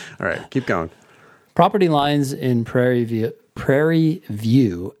 really. All right, keep going. Property lines in Prairie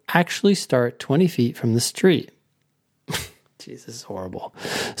View actually start 20 feet from the street. Jeez, this is horrible.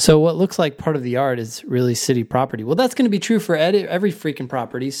 So what looks like part of the yard is really city property. Well, that's going to be true for every freaking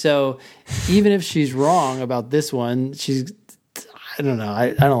property. So even if she's wrong about this one, I don't know.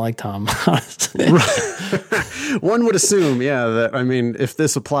 I don't like Tom, honestly. One would assume, yeah, that, I mean, if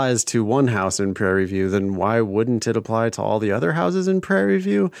this applies to one house in Prairie View, then why wouldn't it apply to all the other houses in Prairie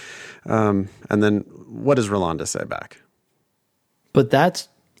View? And then what does Rolanda say back? But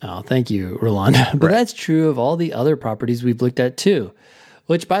thank you, Rolanda. But that's true of all the other properties we've looked at too.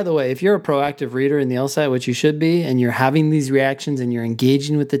 Which, by the way, if you're a proactive reader in the LSAT, which you should be, and you're having these reactions and you're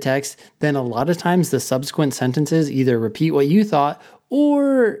engaging with the text, then a lot of times the subsequent sentences either repeat what you thought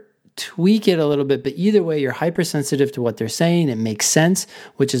or tweak it a little bit. But either way, you're hypersensitive to what they're saying. It makes sense,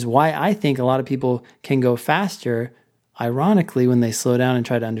 which is why I think a lot of people can go faster, ironically, when they slow down and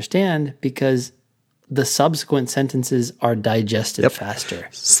try to understand, because the subsequent sentences are digested faster.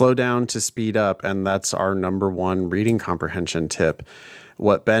 Slow down to speed up, and that's our number one reading comprehension tip.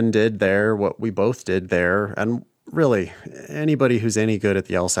 What Ben did there, what we both did there, and really anybody who's any good at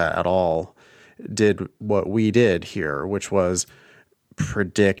the LSAT at all did what we did here, which was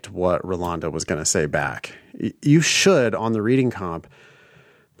predict what Rolanda was going to say back. You should, on the reading comp,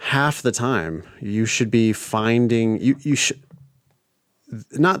 half the time, you should be finding, you should,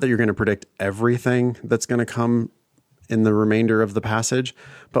 not that you're going to predict everything that's going to come in the remainder of the passage,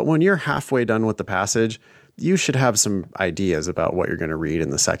 but when you're halfway done with the passage, you should have some ideas about what you're going to read in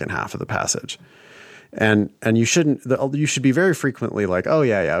the second half of the passage. And you should be very frequently like, oh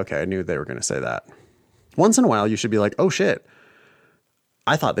yeah, okay, I knew they were going to say that. Once in a while, you should be like, oh shit,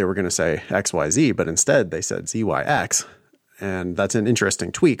 I thought they were going to say XYZ, but instead they said ZYX. And that's an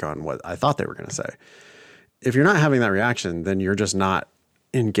interesting tweak on what I thought they were going to say. If you're not having that reaction, then you're just not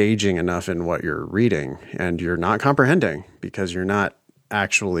engaging enough in what you're reading, and you're not comprehending because you're not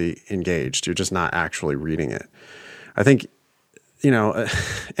actually engaged. You're just not actually reading it. I think,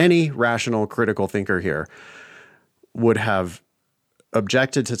 any rational critical thinker here would have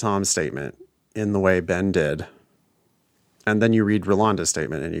objected to Tom's statement in the way Ben did. And then you read Rolanda's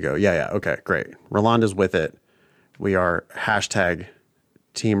statement and you go, yeah, okay, great. Rolanda's with it. We are hashtag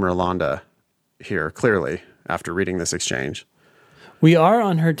Team Rolanda here, clearly, after reading this exchange. We are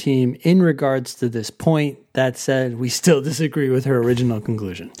on her team in regards to this point. That said, we still disagree with her original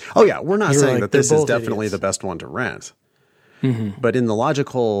conclusion. Oh, yeah. We're not saying that this is definitely idiots. the best one to rent. Mm-hmm. But in the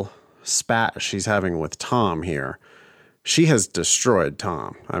logical spat she's having with Tom here, she has destroyed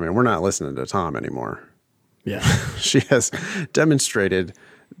Tom. I mean, we're not listening to Tom anymore. Yeah. She has demonstrated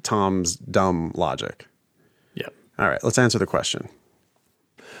Tom's dumb logic. Yep. All right. Let's answer the question.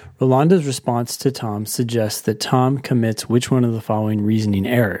 Rolanda's response to Tom suggests that Tom commits which one of the following reasoning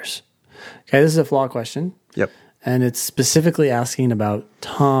errors? Okay, this is a flaw question. Yep. And it's specifically asking about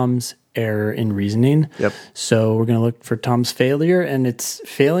Tom's error in reasoning. Yep. So we're going to look for Tom's failure, and it's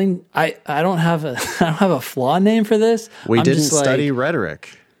failing. I don't have a flaw name for this. We didn't study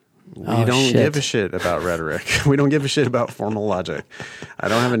rhetoric. We don't give a shit about rhetoric. We don't give a shit about formal logic. I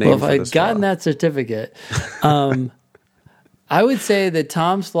don't have a name for this. Well, if I'd gotten that certificate, I would say that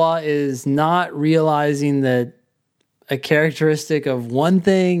Tom's flaw is not realizing that a characteristic of one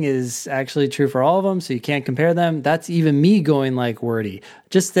thing is actually true for all of them, so you can't compare them. That's even me going like wordy.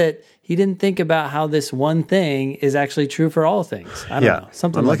 Just that he didn't think about how this one thing is actually true for all things. I don't know.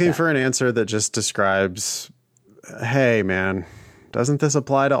 Something I'm like looking that. for an answer that just describes, hey, man, doesn't this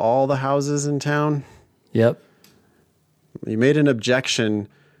apply to all the houses in town? Yep. You made an objection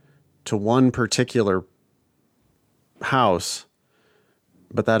to one particular house,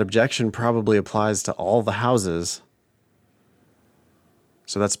 but that objection probably applies to all the houses.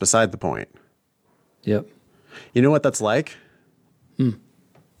 So that's beside the point. Yep. You know what that's like? In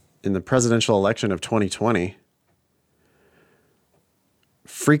the presidential election of 2020,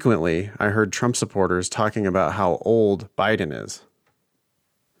 frequently I heard Trump supporters talking about how old Biden is.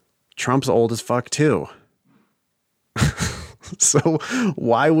 Trump's old as fuck too. So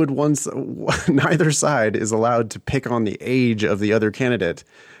why would neither side is allowed to pick on the age of the other candidate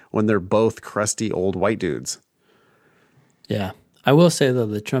when they're both crusty old white dudes? Yeah. I will say, though,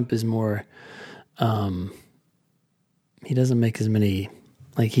 that Trump is more, he doesn't make as many,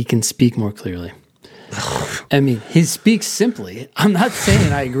 like he can speak more clearly. I mean, he speaks simply. I'm not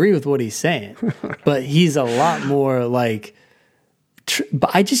saying I agree with what he's saying, but he's a lot more like.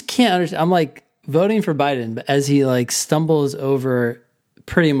 But I just can't understand. I'm like voting for Biden, but as he like stumbles over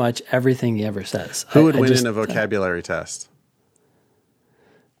pretty much everything he ever says. Who would win in a vocabulary test?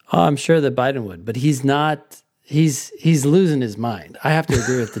 Oh, I'm sure that Biden would, but he's not. He's losing his mind. I have to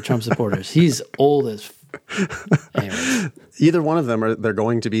agree with the Trump supporters. He's old as. Anyways. Either one of them they're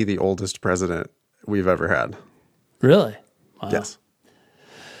going to be the oldest president we've ever had. Really? Wow. Yes.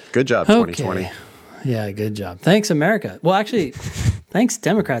 Good job, 2020. Yeah, good job. Thanks, America. Well, actually, thanks,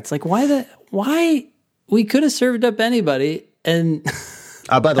 Democrats. Like, why we could have served up anybody, and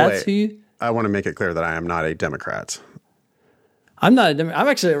by the way, I want to make it clear that I am not a Democrat. I'm not a Democrat. I'm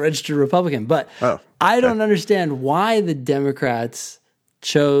actually a registered Republican, but I don't understand why the Democrats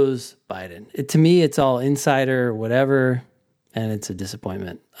chose Biden. To me, it's all insider or whatever, and it's a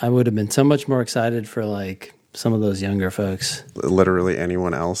disappointment. I would have been so much more excited for like some of those younger folks. Literally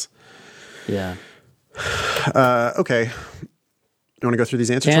anyone else. Yeah. Okay. You want to go through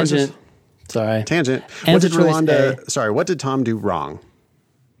these answer Tangent. choices? Sorry. Tangent. Answer What did Tom do wrong?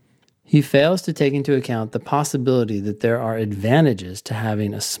 He fails to take into account the possibility that there are advantages to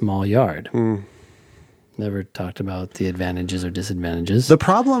having a small yard. Never talked about the advantages or disadvantages. The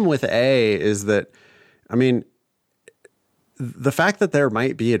problem with A is that, I mean, the fact that there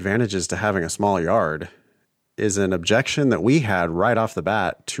might be advantages to having a small yard is an objection that we had right off the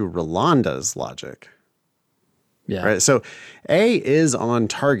bat to Rolanda's logic. Yeah. Right. So A is on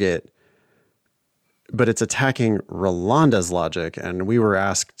target, but it's attacking Rolanda's logic, and we were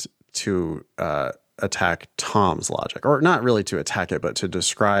asked to attack Tom's logic, or not really to attack it, but to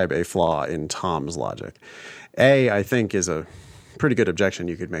describe a flaw in Tom's logic. A, I think, is a pretty good objection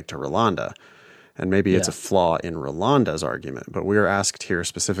you could make to Rolanda, and maybe it's a flaw in Rolanda's argument, but we are asked here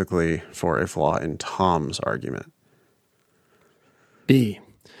specifically for a flaw in Tom's argument. B,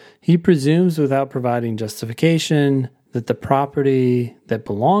 he presumes without providing justification that the property that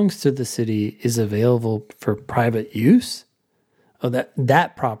belongs to the city is available for private use. Oh,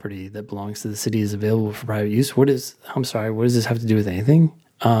 that property that belongs to the city is available for private use. I'm sorry, what does this have to do with anything?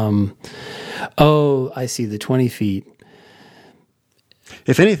 I see, the 20 feet.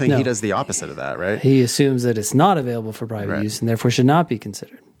 If anything, he does the opposite of that, right? He assumes that it's not available for private use and therefore should not be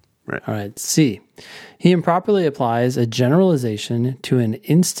considered. Right. All right, C. He improperly applies a generalization to an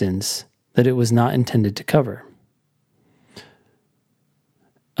instance that it was not intended to cover.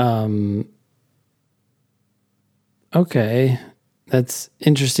 Okay. That's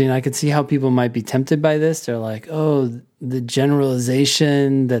interesting. I could see how people might be tempted by this. They're like, oh, the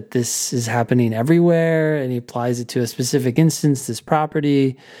generalization that this is happening everywhere, and he applies it to a specific instance, this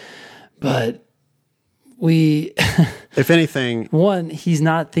property. But if anything, he's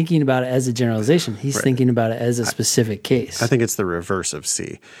not thinking about it as a generalization. He's thinking about it as a specific case. I think it's the reverse of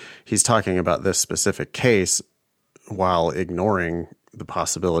C. He's talking about this specific case while ignoring the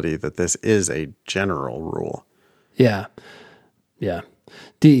possibility that this is a general rule. Yeah. Yeah.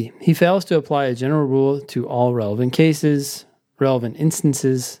 D, he fails to apply a general rule to all relevant cases, relevant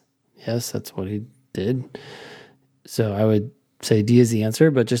instances. Yes, that's what he did. So I would say D is the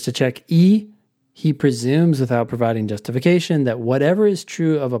answer, but just to check, E, he presumes without providing justification that whatever is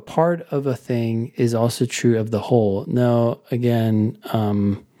true of a part of a thing is also true of the whole. No, again, I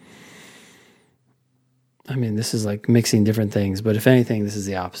mean, this is like mixing different things, but if anything, this is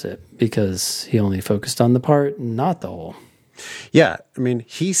the opposite because he only focused on the part, not the whole. Yeah, I mean,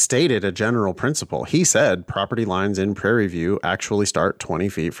 he stated a general principle. He said property lines in Prairie View actually start 20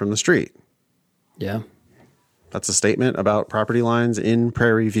 feet from the street. Yeah. That's a statement about property lines in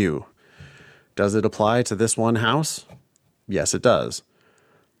Prairie View. Does it apply to this one house? Yes, it does.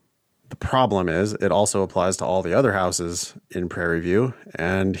 The problem is it also applies to all the other houses in Prairie View,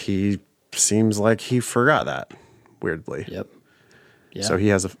 and he seems like he forgot that, weirdly. Yep. Yeah. So he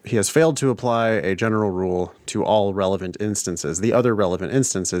has failed to apply a general rule to all relevant instances. The other relevant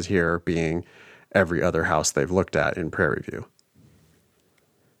instances here being every other house they've looked at in Prairie View.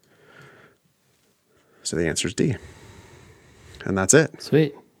 So the answer is D. And that's it.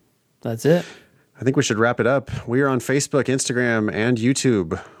 Sweet. That's it. I think we should wrap it up. We are on Facebook, Instagram, and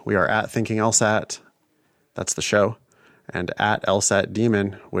YouTube. We are at Thinking LSAT. That's the show. And at LSAT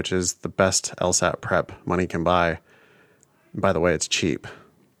Demon, which is the best LSAT prep money can buy. By the way, it's cheap.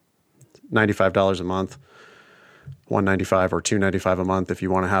 $95 a month, $195 or $295 a month if you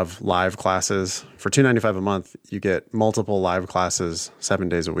want to have live classes. For $295 a month, you get multiple live classes 7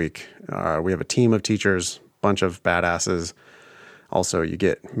 days a week. We have a team of teachers, bunch of badasses. Also, you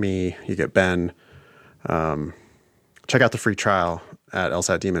get me, you get Ben. Check out the free trial at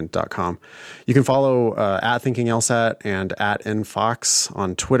lsatdemon.com. You can follow at ThinkingLSAT and at nfox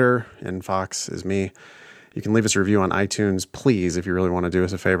on Twitter. Nfox is me. You can leave us a review on iTunes, please, if you really want to do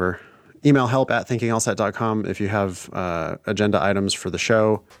us a favor. Email help@thinkinglsat.com if you have agenda items for the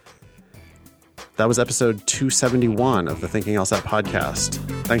show. That was episode 271 of the Thinking LSAT podcast.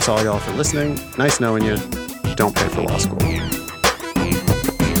 Thanks all y'all for listening. Nice knowing you. Don't pay for law school.